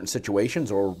on certain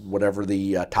situations or whatever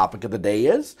the topic of the day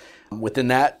is. Within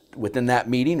that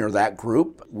meeting or that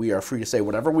group, we are free to say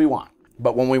whatever we want.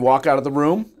 But when we walk out of the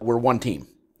room, we're one team.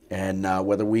 And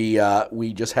whether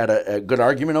we just had a good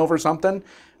argument over something,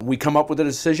 we come up with a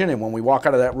decision, and when we walk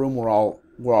out of that room, we're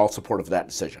all supportive of that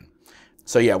decision.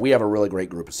 So yeah, we have a really great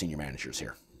group of senior managers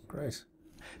here. Great.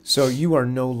 So you are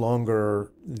no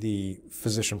longer the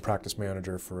physician practice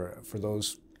manager for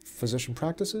those physician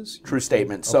practices? True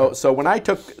statement. Okay. So when I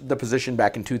took the position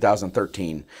back in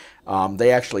 2013,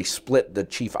 they actually split the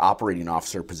chief operating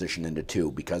officer position into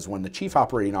two, because when the chief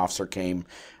operating officer came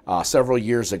several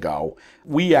years ago,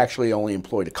 we actually only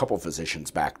employed a couple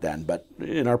physicians back then. But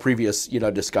in our previous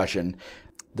discussion,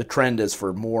 the trend is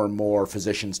for more and more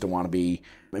physicians to want to be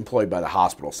employed by the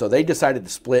hospital. So they decided to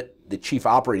split the chief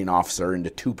operating officer into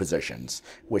two positions,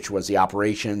 which was the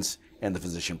operations and the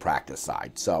physician practice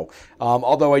side. So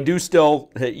although I do still,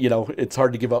 it's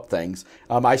hard to give up things,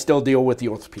 I still deal with the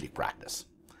orthopedic practice.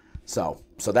 So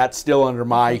that's still under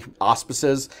my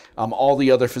auspices. All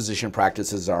the other physician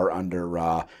practices are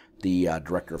under the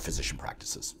director of physician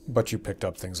practices. But you picked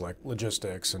up things like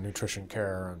logistics and nutrition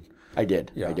care. And I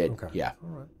did. yeah, I did. okay. Yeah. All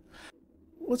right.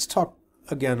 Let's talk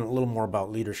again a little more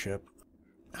about leadership.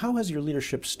 How has your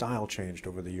leadership style changed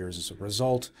over the years as a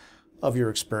result of your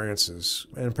experiences,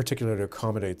 and in particular to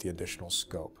accommodate the additional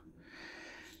scope?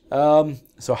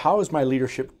 So how has my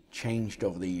leadership changed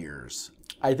over the years?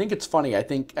 I think it's funny. I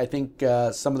think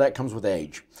some of that comes with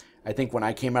age. I think when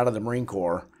I came out of the Marine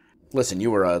Corps, listen,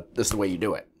 this is the way you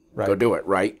do it. Right. Go do it,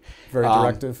 right? Very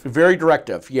directive. Very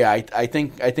directive. Yeah, I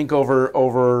think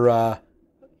over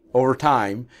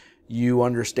time, you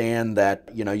understand that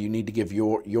you need to give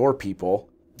your people,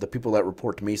 the people that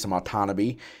report to me, some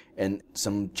autonomy and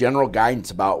some general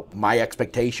guidance about my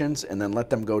expectations, and then let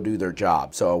them go do their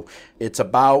job. So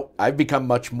I've become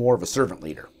much more of a servant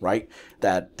leader, right?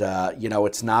 That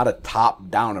it's not a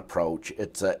top-down approach;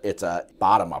 it's a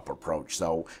bottom-up approach.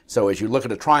 So as you look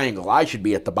at a triangle, I should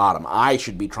be at the bottom. I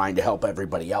should be trying to help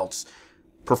everybody else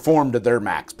perform to their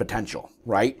max potential,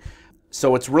 right?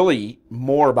 So it's really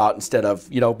more about, instead of,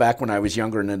 back when I was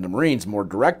younger and in the Marines, more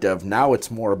directive, now it's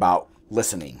more about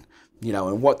listening,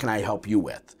 and what can I help you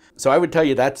with? So I would tell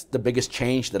you that's the biggest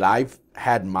change that I've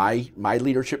had in my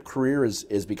leadership career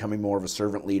is becoming more of a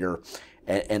servant leader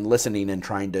and listening and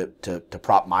trying to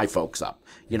prop my folks up,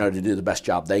 to do the best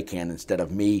job they can, instead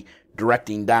of me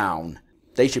directing down.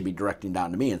 They should be directing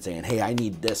down to me and saying, hey, I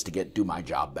need this to do my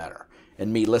job better.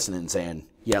 And me listening and saying,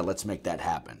 yeah, let's make that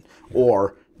happen.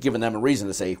 Or giving them a reason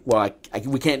to say, well,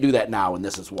 we can't do that now, and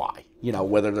this is why,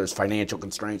 whether there's financial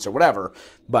constraints or whatever.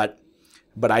 But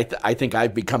I think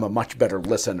I've become a much better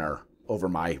listener over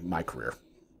my career.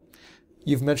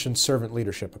 You've mentioned servant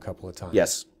leadership a couple of times.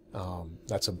 Yes.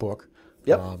 That's a book.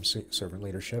 Yep. Servant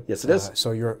leadership. Yes, it is.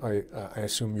 So I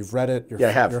assume you've read it. I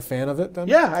have. You're a fan of it, then?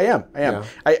 Yeah, I am. Yeah.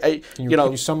 Can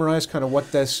you summarize kind of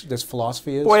what this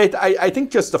philosophy is? Boy, I think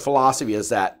just the philosophy is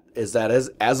that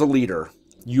as a leader,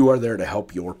 you are there to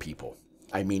help your people.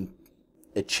 I mean,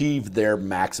 achieve their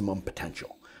maximum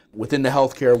potential. Within the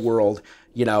healthcare world,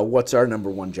 what's our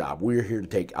number one job? We're here to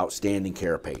take outstanding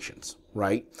care of patients,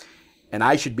 right? And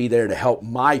I should be there to help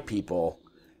my people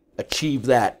achieve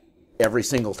that every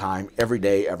single time, every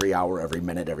day, every hour, every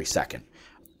minute, every second.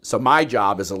 So my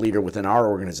job as a leader within our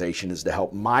organization is to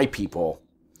help my people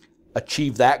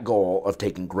achieve that goal of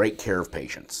taking great care of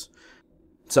patients.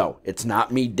 So it's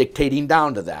not me dictating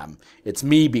down to them. It's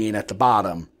me being at the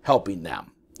bottom, helping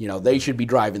them. They should be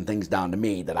driving things down to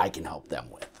me that I can help them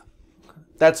with.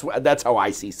 That's how I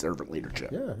see servant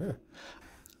leadership. Yeah.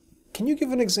 Can you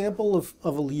give an example of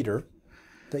a leader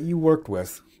that you worked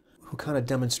with who kind of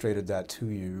demonstrated that to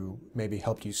you, maybe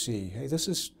helped you see, hey,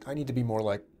 I need to be more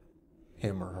like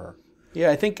him or her?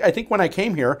 Yeah, I think when I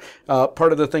came here,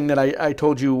 part of the thing that I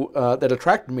told you that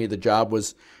attracted me to the job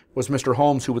was Mr.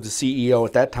 Holmes, who was the CEO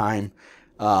at that time.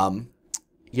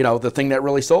 The thing that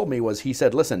really sold me was he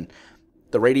said, listen,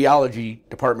 the radiology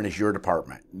department is your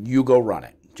department. You go run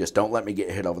it. Just don't let me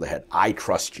get hit over the head. I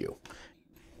trust you.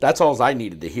 That's all I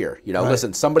needed to hear. Right.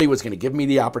 Listen, somebody was going to give me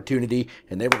the opportunity,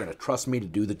 and they were going to trust me to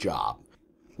do the job.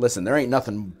 Listen, there ain't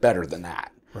nothing better than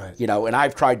that. Right. And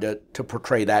I've tried to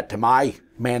portray that to my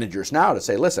managers now to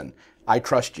say, listen, I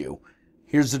trust you.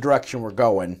 Here's the direction we're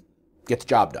going. Get the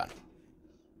job done.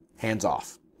 Hands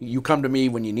off. You come to me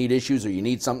when you need issues or you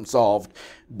need something solved,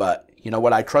 but you know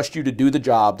what? I trust you to do the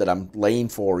job that I'm laying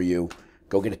for you.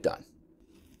 Go get it done.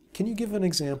 Can you give an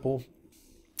example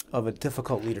of a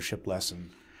difficult leadership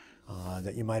lesson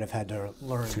that you might have had to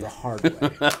learn the hard way?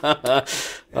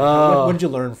 What did you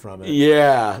learn from it?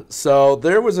 Yeah, so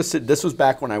this was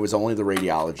back when I was only the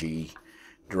radiology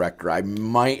director. I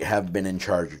might have been in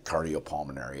charge of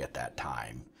cardiopulmonary at that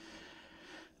time.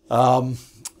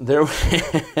 There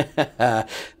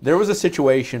was a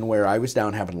situation where I was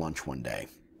down having lunch one day,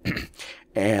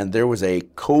 and there was a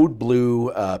code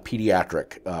blue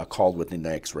pediatric called within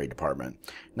the X-ray department.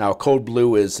 Now, code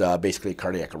blue is basically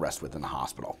cardiac arrest within the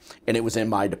hospital, and it was in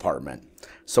my department.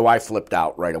 So I flipped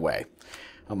out right away.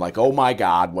 I'm like, oh my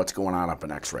God, what's going on up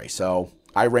in X-ray? So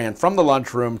I ran from the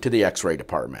lunchroom to the X-ray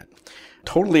department,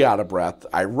 totally out of breath.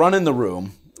 I run in the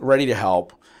room, ready to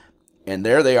help, and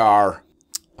there they are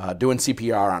doing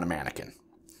CPR on a mannequin.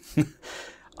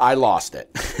 I lost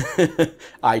it.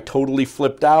 I totally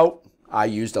flipped out. I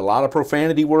used a lot of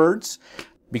profanity words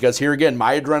because here again,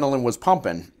 my adrenaline was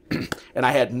pumping and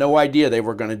I had no idea they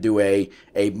were going to do a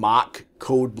mock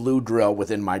code blue drill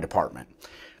within my department.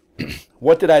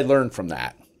 What did I learn from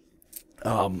that?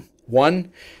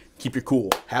 One, keep your cool,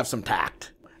 have some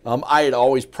tact. I had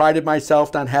always prided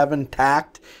myself on having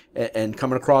tact and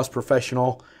coming across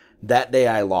professional. that day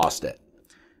I lost it.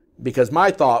 Because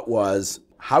my thought was,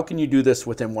 how can you do this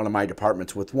within one of my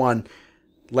departments with one,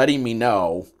 letting me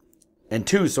know, and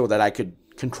two, so that I could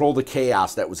control the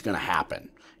chaos that was going to happen,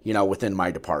 within my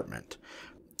department.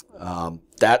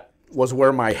 That was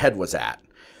where my head was at.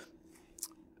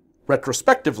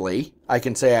 Retrospectively, I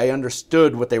can say I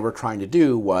understood what they were trying to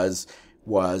do was,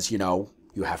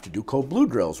 you have to do code blue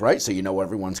drills, right? So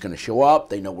everyone's going to show up.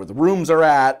 They know where the rooms are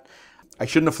at. I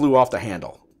shouldn't have flew off the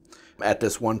handle at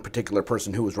this one particular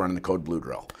person who was running the code blue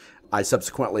drill. I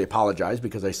subsequently apologized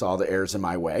because I saw the errors in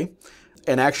my way.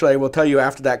 And actually, I will tell you,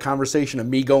 after that conversation of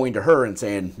me going to her and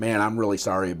saying, man, I'm really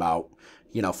sorry about,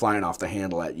 flying off the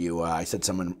handle at you. I said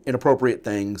some inappropriate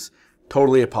things,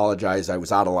 totally apologized. I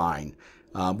was out of line.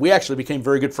 We actually became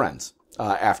very good friends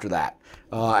after that.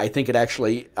 I think it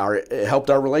actually it helped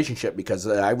our relationship because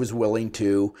I was willing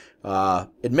to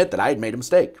admit that I had made a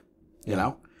mistake,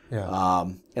 Yeah.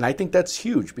 And I think that's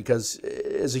huge because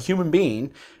as a human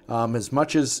being, as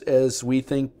much as we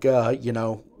think,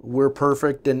 we're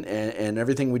perfect and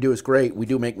everything we do is great, we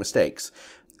do make mistakes.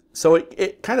 So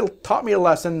it kind of taught me a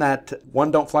lesson that, one,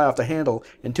 don't fly off the handle,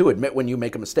 and two, admit when you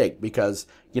make a mistake because,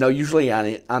 usually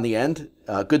on the end,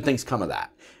 good things come of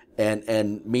that.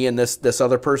 And me and this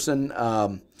other person,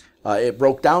 it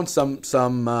broke down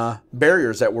some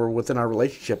barriers that were within our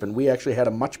relationship, and we actually had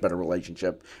a much better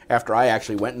relationship after I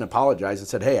actually went and apologized and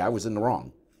said, hey, I was in the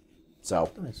wrong.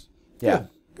 So, Nice. yeah,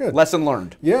 Good. Lesson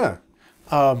learned. Yeah.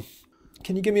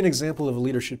 Can you give me an example of a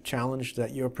leadership challenge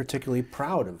that you're particularly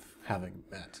proud of having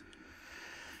met?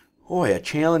 Boy, a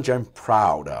challenge I'm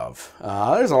proud of.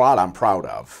 There's a lot I'm proud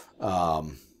of.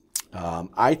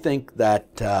 I think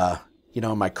that,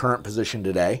 in my current position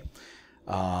today,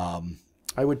 I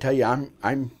would tell you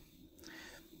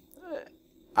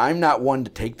I'm not one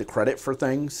to take the credit for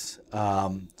things,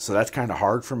 so that's kind of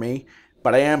hard for me.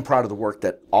 But I am proud of the work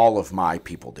that all of my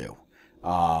people do.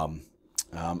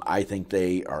 I think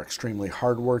they are extremely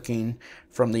hardworking,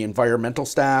 from the environmental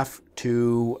staff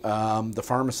to the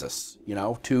pharmacists,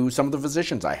 to some of the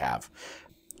physicians I have.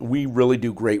 We really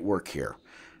do great work here.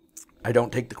 I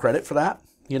don't take the credit for that.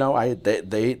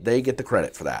 They get the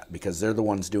credit for that because they're the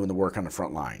ones doing the work on the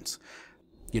front lines.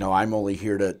 I'm only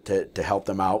here to help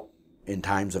them out in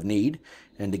times of need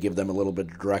and to give them a little bit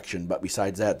of direction. But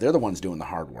besides that, they're the ones doing the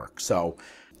hard work. So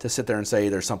to sit there and say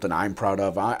there's something I'm proud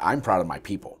of, I'm proud of my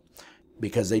people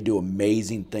because they do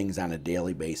amazing things on a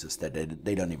daily basis that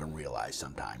they don't even realize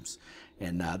sometimes.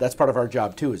 And that's part of our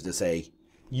job too, is to say,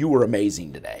 you were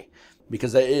amazing today.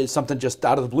 Because it is something just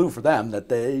out of the blue for them that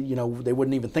they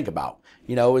wouldn't even think about.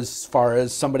 As far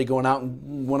as somebody going out,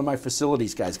 and one of my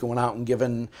facilities guys going out and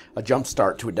giving a jump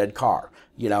start to a dead car,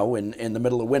 in the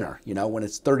middle of winter, when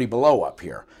it's 30 below up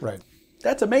here. Right.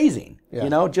 That's amazing.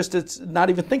 Yeah. Just to not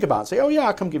even think about it. Say, oh yeah,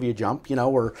 I'll come give you a jump,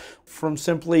 or from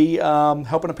simply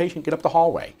helping a patient get up the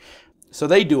hallway. So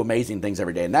they do amazing things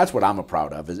every day. And that's what I'm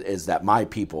proud of, is that my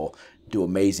people do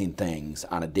amazing things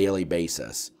on a daily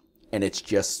basis. And it's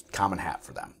just common hat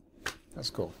for them. That's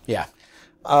cool. Yeah.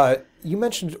 You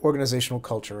mentioned organizational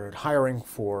culture and hiring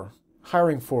for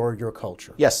your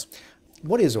culture. Yes.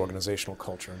 What is organizational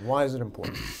culture and why is it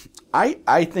important?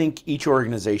 I think each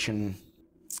organization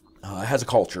has a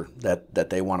culture that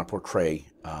they want to portray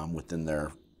within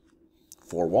their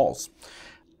four walls.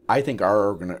 I think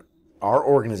our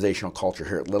organizational culture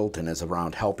here at Littleton is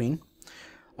around helping,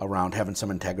 around having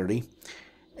some integrity,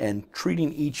 and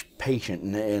treating each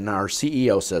patient, and our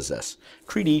CEO says this,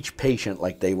 treat each patient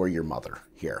like they were your mother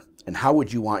here. And how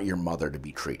would you want your mother to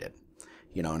be treated?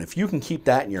 And if you can keep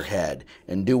that in your head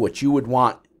and do what you would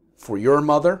want for your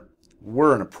mother,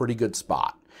 we're in a pretty good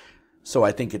spot. So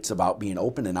I think it's about being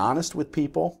open and honest with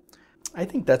people. I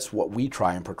think that's what we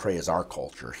try and portray as our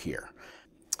culture here.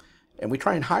 And we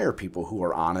try and hire people who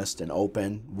are honest and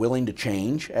open, willing to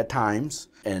change at times.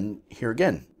 And here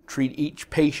again, treat each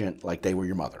patient like they were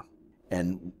your mother.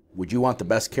 And would you want the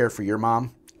best care for your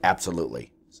mom?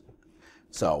 Absolutely.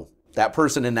 So that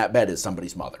person in that bed is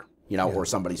somebody's mother, or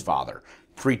somebody's father.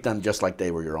 Treat them just like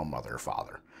they were your own mother or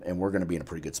father. And we're going to be in a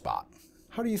pretty good spot.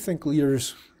 How do you think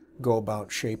leaders go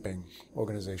about shaping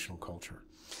organizational culture?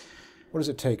 What does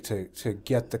it take to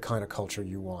get the kind of culture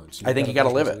you want? So I think you got to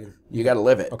live it. You got to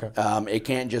live it. Okay. It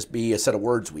can't just be a set of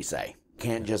words we say. It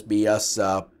can't just be us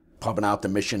pumping out the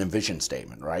mission and vision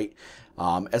statement, right?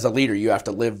 As a leader, you have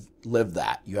to live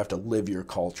that. You have to live your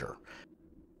culture.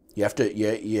 You have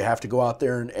to go out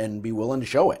there and be willing to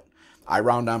show it. I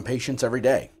round on patients every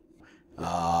day.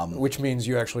 Which means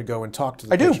you actually go and talk to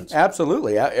the I do, patients.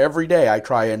 absolutely. Every day I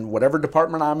try, in whatever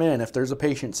department I'm in, if there's a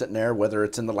patient sitting there, whether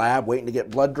it's in the lab waiting to get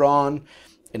blood drawn,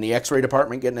 in the x-ray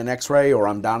department getting an x-ray, or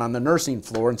I'm down on the nursing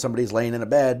floor and somebody's laying in a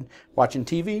bed watching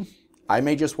TV, I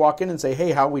may just walk in and say,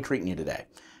 hey, how are we treating you today?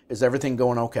 Is everything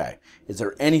going okay? Is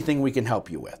there anything we can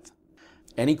help you with?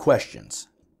 Any questions?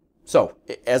 So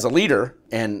as a leader,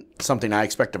 and something I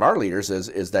expect of our leaders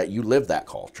is that you live that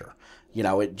culture. You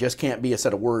know, it just can't be a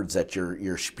set of words that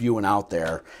you're spewing out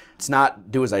there. It's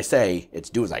not do as I say, it's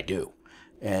do as I do.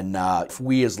 And if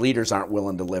we as leaders aren't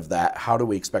willing to live that, how do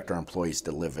we expect our employees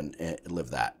to live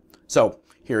that? So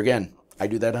here again, I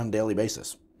do that on a daily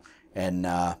basis. And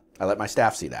I let my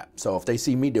staff see that. So if they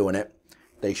see me doing it,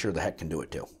 they sure the heck can do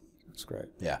it too. That's great.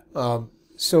 Yeah.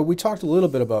 So we talked a little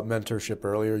bit about mentorship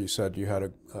earlier. You said you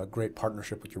had a great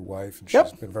partnership with your wife, and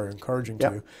she's been very encouraging to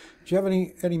you. Do you have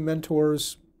any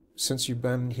mentors since you've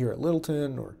been here at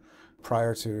Littleton, or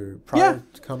prior to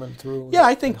coming through? Yeah,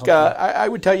 I think I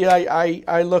would tell you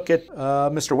I look at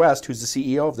Mr. West, who's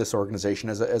the CEO of this organization,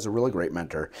 as a really great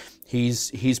mentor.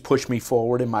 He's pushed me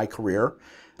forward in my career.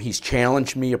 He's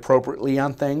challenged me appropriately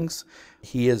on things.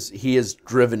 He has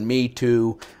driven me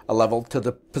to a level to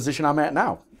the position I'm at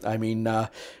now. I mean,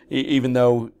 even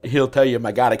though he'll tell you,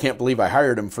 my God, I can't believe I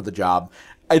hired him for the job.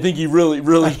 I think he really,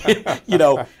 you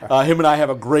know, him and I have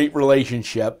a great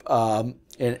relationship. And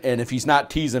if he's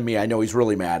not teasing me, I know he's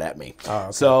really mad at me. Oh,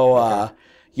 okay. So,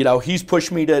 you know, he's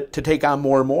pushed me to take on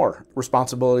more and more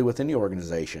responsibility within the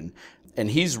organization.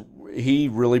 And he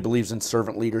really believes in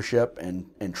servant leadership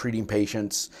and treating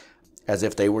patients as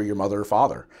if they were your mother or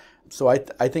father. So I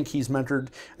think he's mentored.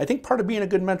 I think part of being a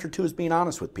good mentor, too, is being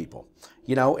honest with people.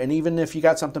 You know, and even if you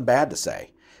got something bad to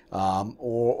say,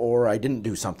 or I didn't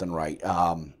do something right,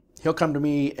 he'll come to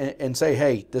me and say,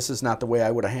 hey, this is not the way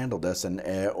I would have handled this, and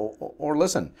or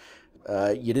listen,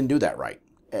 you didn't do that right.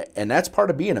 And that's part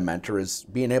of being a mentor, is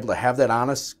being able to have that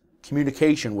honest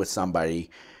communication with somebody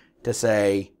to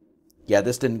say, yeah,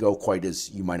 this didn't go quite as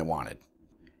you might have wanted,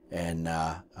 and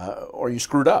or you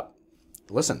screwed up.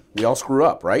 Listen, we all screw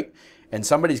up, right? And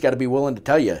somebody's got to be willing to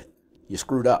tell you, you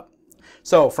screwed up.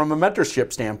 So from a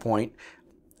mentorship standpoint,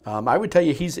 I would tell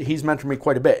you he's mentored me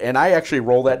quite a bit. And I actually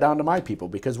roll that down to my people,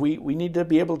 because we need to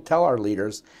be able to tell our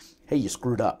leaders, hey, you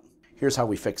screwed up. Here's how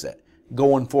we fix it.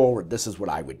 Going forward, this is what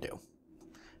I would do.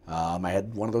 I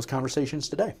had one of those conversations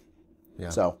today. Yeah.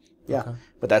 So, yeah. Okay.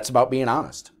 But that's about being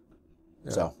honest.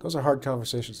 Yeah. So those are hard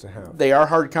conversations to have. They are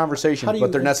hard conversations,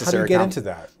 but they're necessary. How do you get into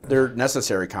that? They're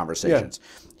necessary conversations.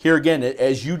 Yeah. Here again,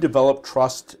 as you develop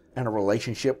trust and a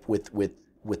relationship with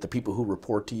the people who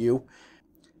report to you,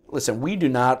 listen, we do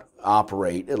not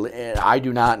operate, I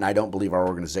do not, and I don't believe our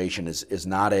organization is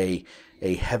not a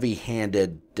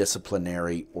heavy-handed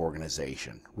disciplinary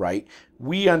organization, right?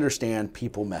 We understand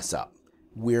people mess up.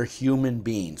 We're human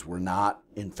beings. We're not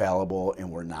infallible,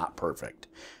 and we're not perfect.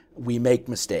 We make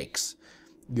mistakes.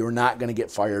 You're not going to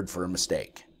get fired for a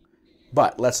mistake.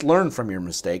 But let's learn from your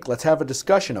mistake. Let's have a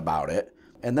discussion about it,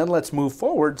 and then let's move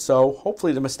forward so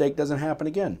hopefully the mistake doesn't happen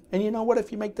again. And you know what?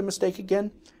 If you make the mistake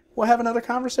again, we'll have another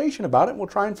conversation about it, and we'll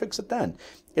try and fix it then.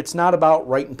 It's not about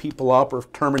writing people up or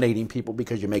terminating people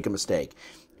because you make a mistake.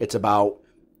 It's about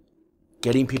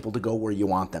getting people to go where you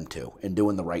want them to and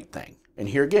doing the right thing. And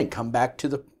here again, come back to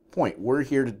the point. We're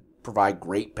here to provide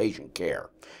great patient care,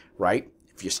 right?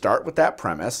 If you start with that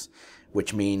premise,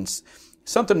 which means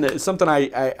something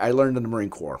I learned in the Marine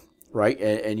Corps, right?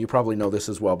 And you probably know this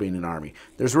as well, being in the Army.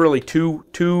 There's really two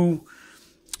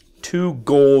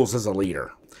goals as a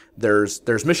leader.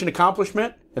 There's mission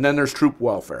accomplishment, and then there's troop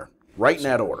welfare, right in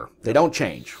that order. They don't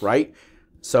change, right?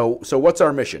 So what's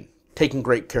our mission? Taking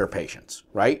great care of patients,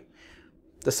 right?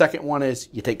 The second one is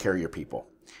you take care of your people.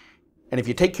 And if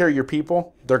you take care of your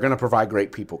people, they're going to provide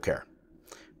great people care,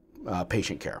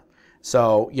 patient care.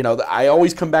 So, you know, I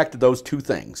always come back to those two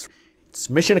things. It's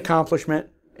mission accomplishment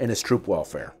and it's troop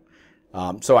welfare.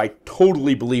 So I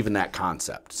totally believe in that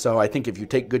concept. So I think if you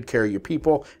take good care of your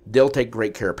people, they'll take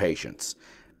great care of patients.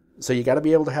 So you got to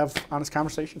be able to have honest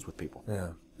conversations with people.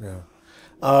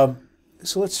 Yeah.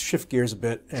 So let's shift gears a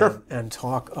bit Sure. and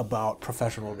talk about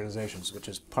professional organizations, which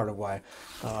is part of why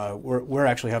we're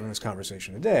actually having this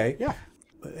conversation today. Yeah.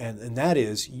 And that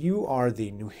is, you are the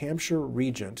New Hampshire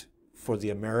Regent for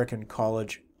the American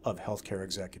College of Healthcare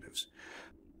Executives.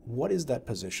 What is that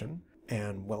position?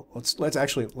 And well,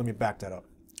 let me back that up.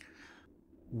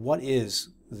 What is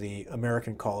the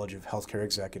American College of Healthcare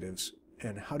Executives,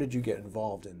 and how did you get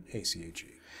involved in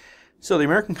ACHE? So the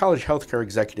American College of Healthcare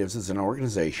Executives is an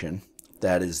organization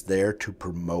that is there to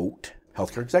promote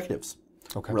healthcare executives.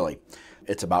 Okay. Really.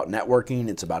 It's about networking,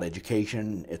 it's about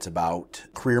education, it's about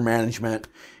career management.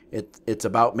 It's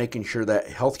about making sure that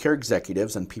healthcare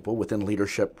executives and people within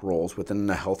leadership roles within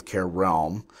the healthcare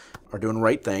realm are doing the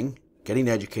right thing, getting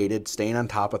educated, staying on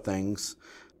top of things,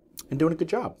 and doing a good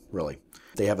job, really.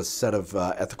 They have a set of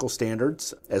ethical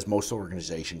standards, as most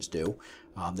organizations do.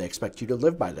 They expect you to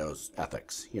live by those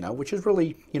ethics, which is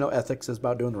really, ethics is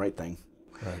about doing the right thing.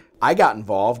 Right. I got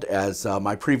involved as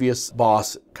my previous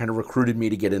boss kind of recruited me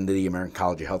to get into the American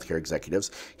College of Healthcare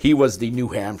Executives. He was the New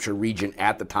Hampshire Regent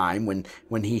at the time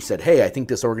when he said, hey, I think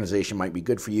this organization might be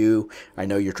good for you. I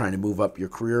know you're trying to move up your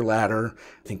career ladder.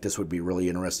 I think this would be really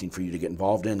interesting for you to get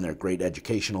involved in. They're great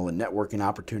educational and networking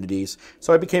opportunities.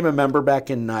 So I became a member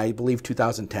back in, I believe,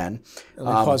 2010. Let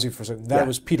me pause you for a second. That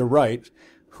was Peter Wright,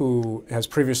 who has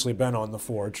previously been on the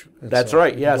Forge. That's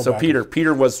right, yeah. So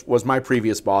Peter was my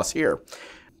previous boss here.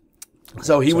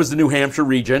 So he was the New Hampshire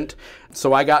Regent.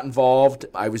 So I got involved.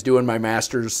 I was doing my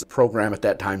master's program at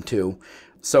that time too.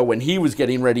 So when he was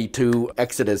getting ready to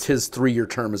exit as his 3-year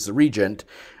term as the Regent,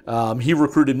 he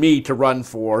recruited me to run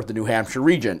for the New Hampshire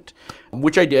Regent,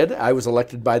 which I did. I was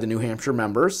elected by the New Hampshire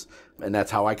members, and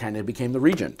that's how I kind of became the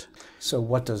Regent. So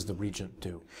what does the Regent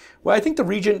do? Well, I think the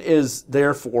Regent is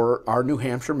there for our New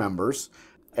Hampshire members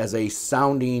as a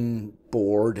sounding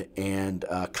board and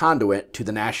conduit to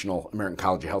the National American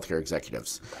College of Healthcare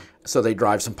Executives. Okay. So they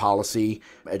drive some policy,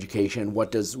 education.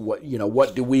 What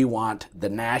do we want the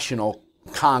National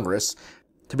Congress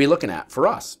to be looking at for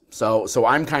us? So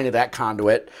I'm kind of that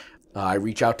conduit. I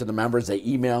reach out to the members. They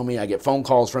email me. I get phone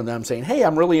calls from them saying, hey,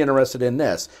 I'm really interested in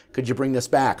this. Could you bring this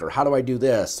back? Or how do I do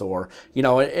this? Or,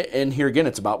 and here again,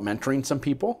 it's about mentoring some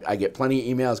people. I get plenty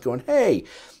of emails going, hey,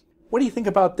 what do you think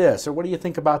about this? Or what do you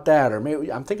think about that? Or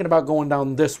maybe I'm thinking about going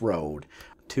down this road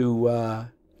to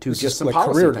just some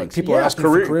policy things. People are asking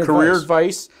for career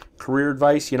advice. Career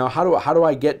advice. How do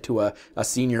I get to a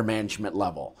senior management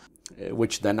level?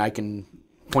 Which then I can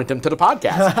point them to the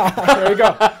podcast. There you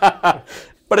go.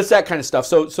 But it's that kind of stuff.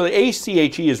 So the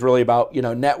ACHE is really about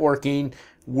networking,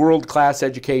 world-class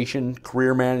education,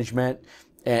 career management,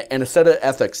 and a set of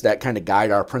ethics that kind of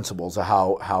guide our principles of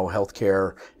how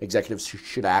healthcare executives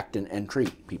should act and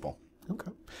treat people. Okay.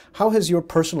 How has your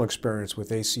personal experience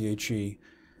with ACHE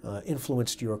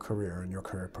influenced your career and your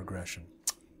career progression?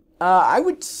 I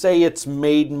would say it's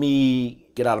made me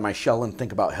get out of my shell and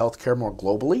think about healthcare more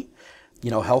globally.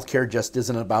 Healthcare just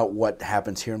isn't about what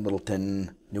happens here in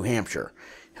Littleton, New Hampshire.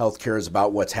 Healthcare is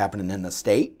about what's happening in the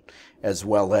state as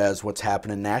well as what's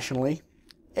happening nationally.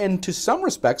 And to some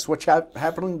respects, what's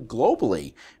happening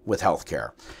globally with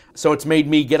healthcare. So it's made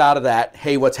me get out of that,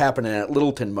 hey, what's happening at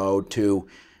Littleton mode to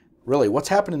really what's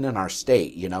happening in our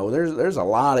state. There's a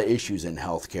lot of issues in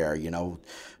healthcare.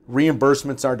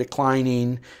 Reimbursements are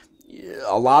declining.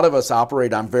 A lot of us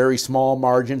operate on very small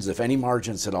margins, if any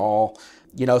margins at all.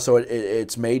 So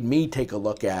it's made me take a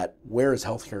look at where is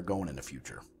healthcare going in the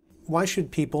future. Why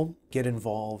should people get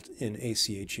involved in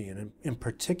ACHE, and in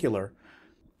particular,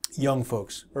 young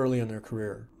folks early in their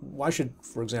career? Why should,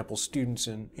 for example, students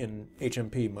in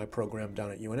HMP, my program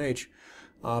down at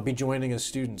UNH, be joining as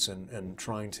students and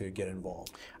trying to get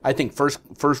involved? I think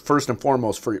first and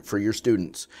foremost for your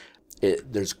students,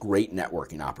 there's great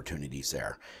networking opportunities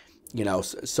there.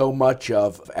 So much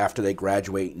of after they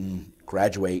graduate and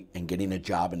getting a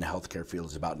job in the healthcare field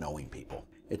is about knowing people.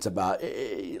 It's about,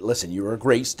 listen, you're a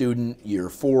great student, you're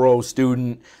a 4.0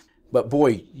 student, but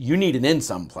boy, you need an in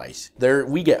someplace.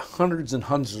 We get hundreds and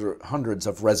hundreds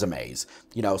of resumes,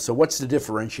 so what's the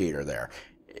differentiator there?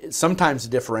 Sometimes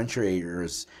the differentiator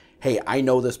is, hey, I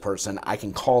know this person, I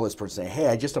can call this person and say, hey,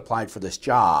 I just applied for this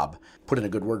job, put in a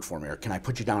good word for me, or can I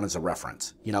put you down as a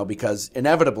reference? Because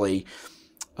inevitably,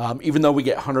 even though we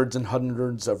get hundreds and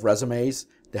hundreds of resumes,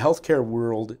 the healthcare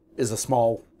world is a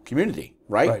small community,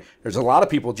 right? There's a lot of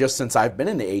people just since I've been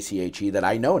in the ACHE that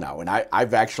I know now. And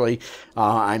I've actually,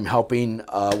 I'm helping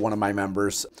one of my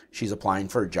members. She's applying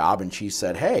for a job and she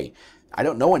said, hey, I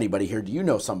don't know anybody here. Do you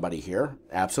know somebody here?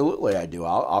 Absolutely, I do.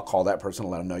 I'll call that person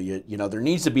and let them know. You know, there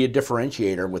needs to be a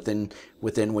differentiator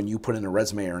within when you put in a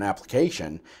resume or an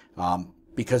application,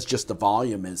 because just the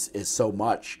volume is so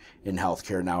much in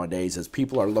healthcare nowadays. As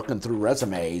people are looking through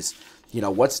resumes,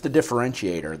 what's the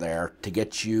differentiator there to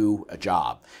get you a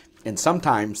job? And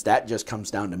sometimes that just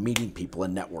comes down to meeting people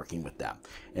and networking with them.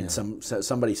 And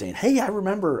somebody saying, hey, I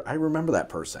remember that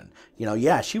person.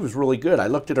 Yeah, she was really good. I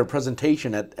looked at her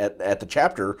presentation at the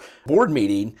chapter board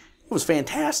meeting. It was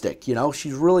fantastic.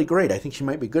 She's really great. I think she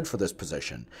might be good for this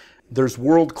position. There's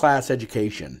world-class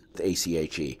education at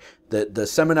ACHE. The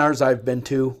seminars I've been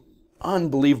to,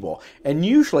 unbelievable. And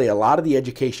usually a lot of the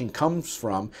education comes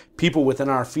from people within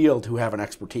our field who have an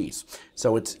expertise.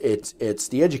 So it's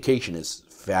the education is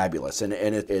fabulous, and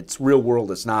it's real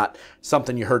world. It's not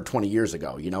something you heard 20 years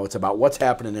ago. It's about what's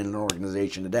happening in an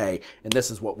organization today, and this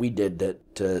is what we did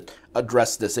to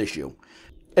address this issue.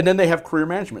 And then they have career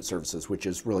management services, which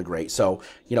is really great. So,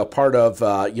 part of,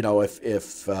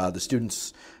 if the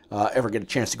students ever get a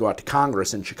chance to go out to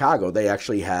Congress in Chicago, they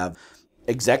actually have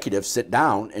executives sit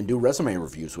down and do resume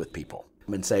reviews with people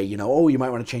and say, you might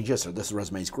want to change this, or this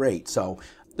resume is great. So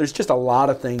there's just a lot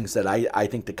of things that I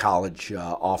think the college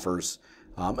offers,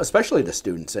 especially to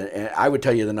students. And I would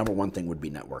tell you the number one thing would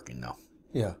be networking, though.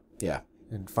 Yeah. Yeah.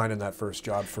 And finding that first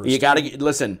job first. You got to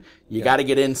listen. You got to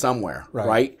get in somewhere,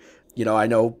 right? I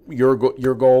know your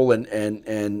goal, and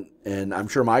I'm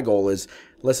sure my goal is,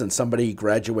 listen. Somebody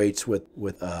graduates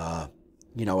with a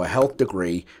health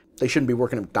degree, they shouldn't be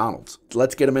working at McDonald's.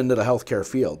 Let's get them into the healthcare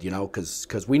field,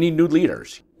 because we need new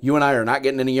leaders. You and I are not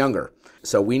getting any younger,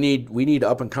 so we need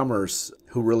up and comers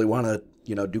who really want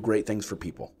to do great things for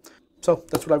people. So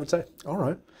that's what I would say. All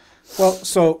right. Well,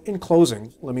 so in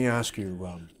closing, let me ask you,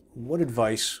 what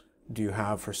advice do you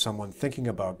have for someone thinking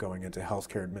about going into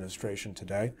healthcare administration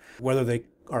today, whether they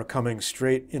are coming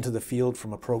straight into the field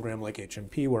from a program like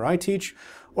HMP where I teach,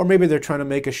 or maybe they're trying to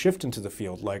make a shift into the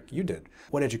field like you did?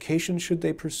 What education should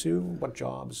they pursue? What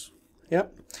jobs?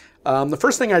 Yep. The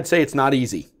first thing I'd say, it's not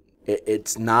easy.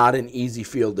 It's not an easy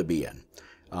field to be in.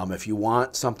 If you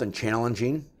want something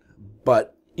challenging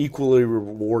but equally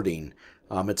rewarding,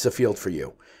 it's a field for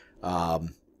you.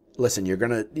 Listen, you're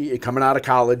coming out of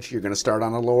college, you're going to start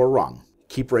on a lower rung.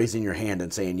 Keep raising your hand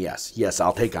and saying, yes,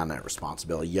 I'll take on that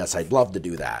responsibility. Yes, I'd love to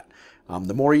do that.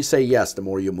 The more you say yes, the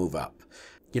more you move up.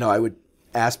 I would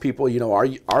ask people,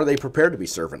 are they prepared to be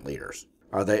servant leaders?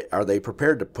 Are they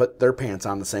prepared to put their pants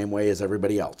on the same way as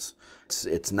everybody else?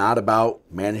 It's not about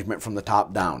management from the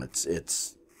top down.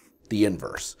 It's the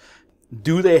inverse.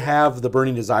 Do they have the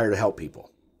burning desire to help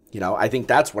people? I think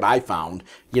that's what I found,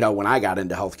 when I got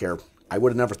into healthcare. I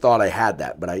would have never thought I had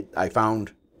that, but I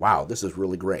found, wow, this is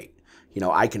really great.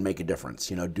 I can make a difference.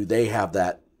 Do they have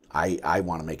that I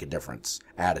want to make a difference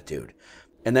attitude?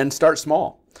 And then start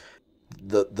small.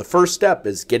 The first step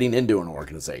is getting into an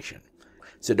organization.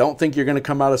 So don't think you're going to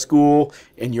come out of school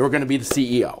and you're going to be the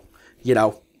CEO.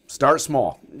 Start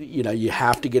small. You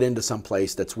have to get into some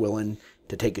place that's willing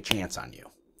to take a chance on you,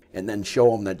 and then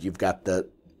show them that you've got the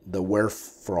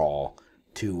wherewithal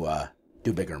to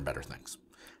do bigger and better things.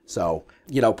 So,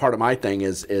 part of my thing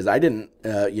is I didn't,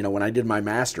 when I did my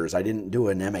master's, I didn't do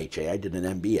an MHA, I did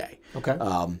an MBA.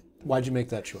 Okay. Why'd you make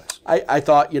that choice? I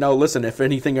thought, listen, if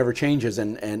anything ever changes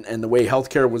and the way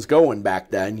healthcare was going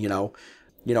back then,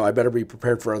 I better be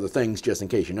prepared for other things just in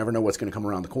case. You never know what's going to come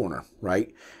around the corner,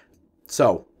 right?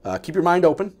 So keep your mind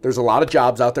open. There's a lot of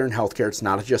jobs out there in healthcare. It's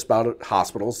not just about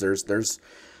hospitals.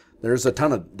 There's a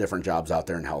ton of different jobs out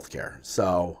there in healthcare.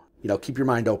 So, keep your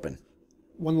mind open.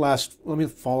 Let me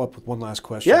follow up with one last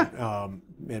question. Yeah.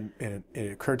 And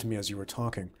it occurred to me as you were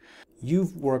talking.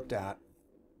 You've worked at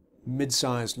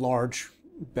mid-sized, large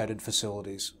bedded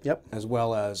facilities. Yep. As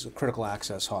well as a critical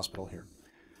access hospital here.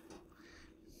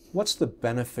 What's the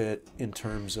benefit in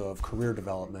terms of career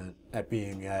development at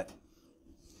being at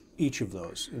each of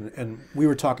those? And we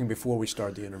were talking before we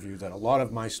started the interview that a lot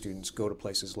of my students go to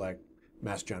places like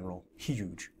Mass General,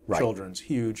 huge. Right. Children's,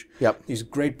 huge. Yep. These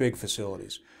great big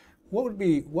facilities. What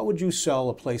would you sell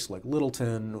a place like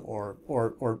Littleton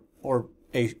or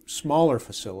a smaller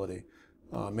facility,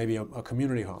 maybe a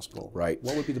community hospital? Right.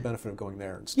 What would be the benefit of going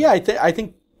there instead? Yeah, I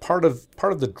think part of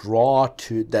the draw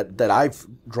to that I've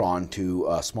drawn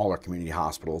to smaller community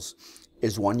hospitals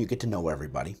is, one, you get to know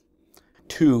everybody.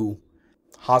 Two,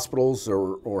 hospitals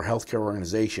or healthcare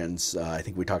organizations, I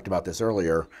think we talked about this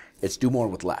earlier, it's do more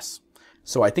with less.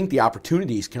 So I think the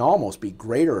opportunities can almost be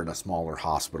greater in a smaller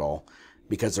hospital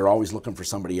because they're always looking for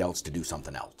somebody else to do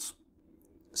something else.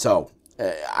 So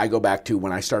I go back to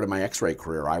when I started my x-ray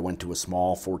career. I went to a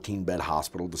small 14-bed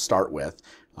hospital to start with,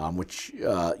 which,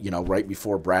 right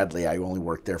before Bradley, I only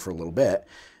worked there for a little bit.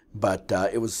 But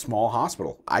it was a small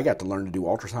hospital. I got to learn to do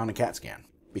ultrasound and CAT scan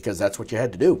because that's what you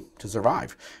had to do to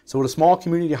survive. So at a small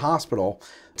community hospital,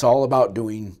 it's all about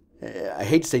doing, I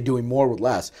hate to say doing more with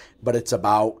less, but it's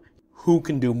about who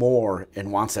can do more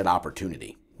and wants that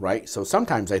opportunity. Right? So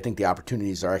sometimes I think the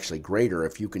opportunities are actually greater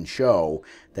if you can show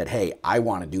that, hey, I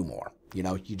want to do more.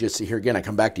 You just, here again, I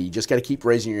come back to you just got to keep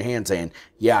raising your hand saying,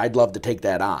 yeah, I'd love to take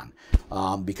that on.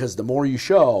 Because the more you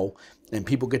show and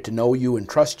people get to know you and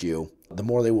trust you, the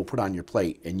more they will put on your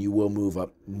plate and you will move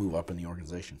up in the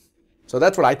organization. So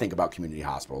that's what I think about community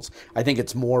hospitals. I think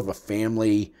it's more of a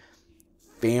family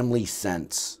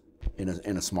sense in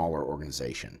a smaller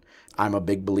organization. I'm a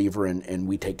big believer in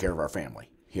we take care of our family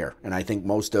here. And I think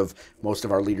most of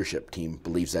our leadership team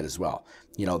believes that as well.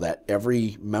 That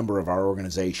every member of our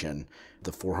organization,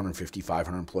 the 450,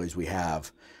 500 employees we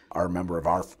have, are a member of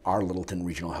our Littleton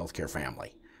Regional Healthcare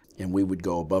family. and we would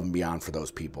go above and beyond for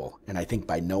those people. And I think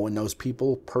by knowing those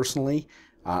people personally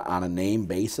on a name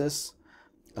basis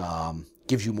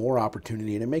gives you more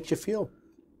opportunity, and it makes you feel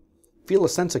a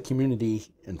sense of community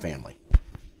and family.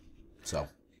 So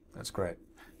that's great.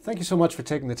 Thank you so much for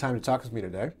taking the time to talk with me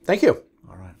today. Thank you.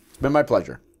 All right. It's been my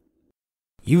pleasure.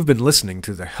 You've been listening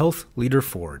to the Health Leader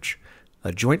Forge,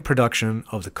 a joint production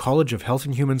of the College of Health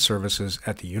and Human Services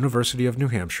at the University of New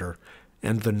Hampshire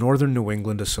and the Northern New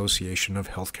England Association of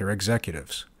Healthcare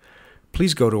Executives.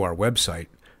 Please go to our website,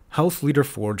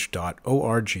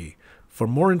 healthleaderforge.org, for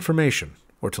more information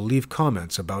or to leave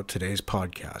comments about today's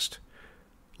podcast.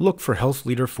 Look for Health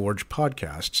Leader Forge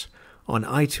podcasts on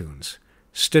iTunes,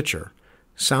 Stitcher,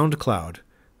 SoundCloud,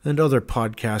 and other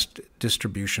podcast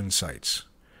distribution sites.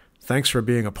 Thanks for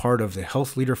being a part of the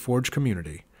Health Leader Forge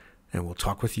community, and we'll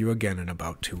talk with you again in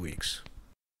about 2 weeks.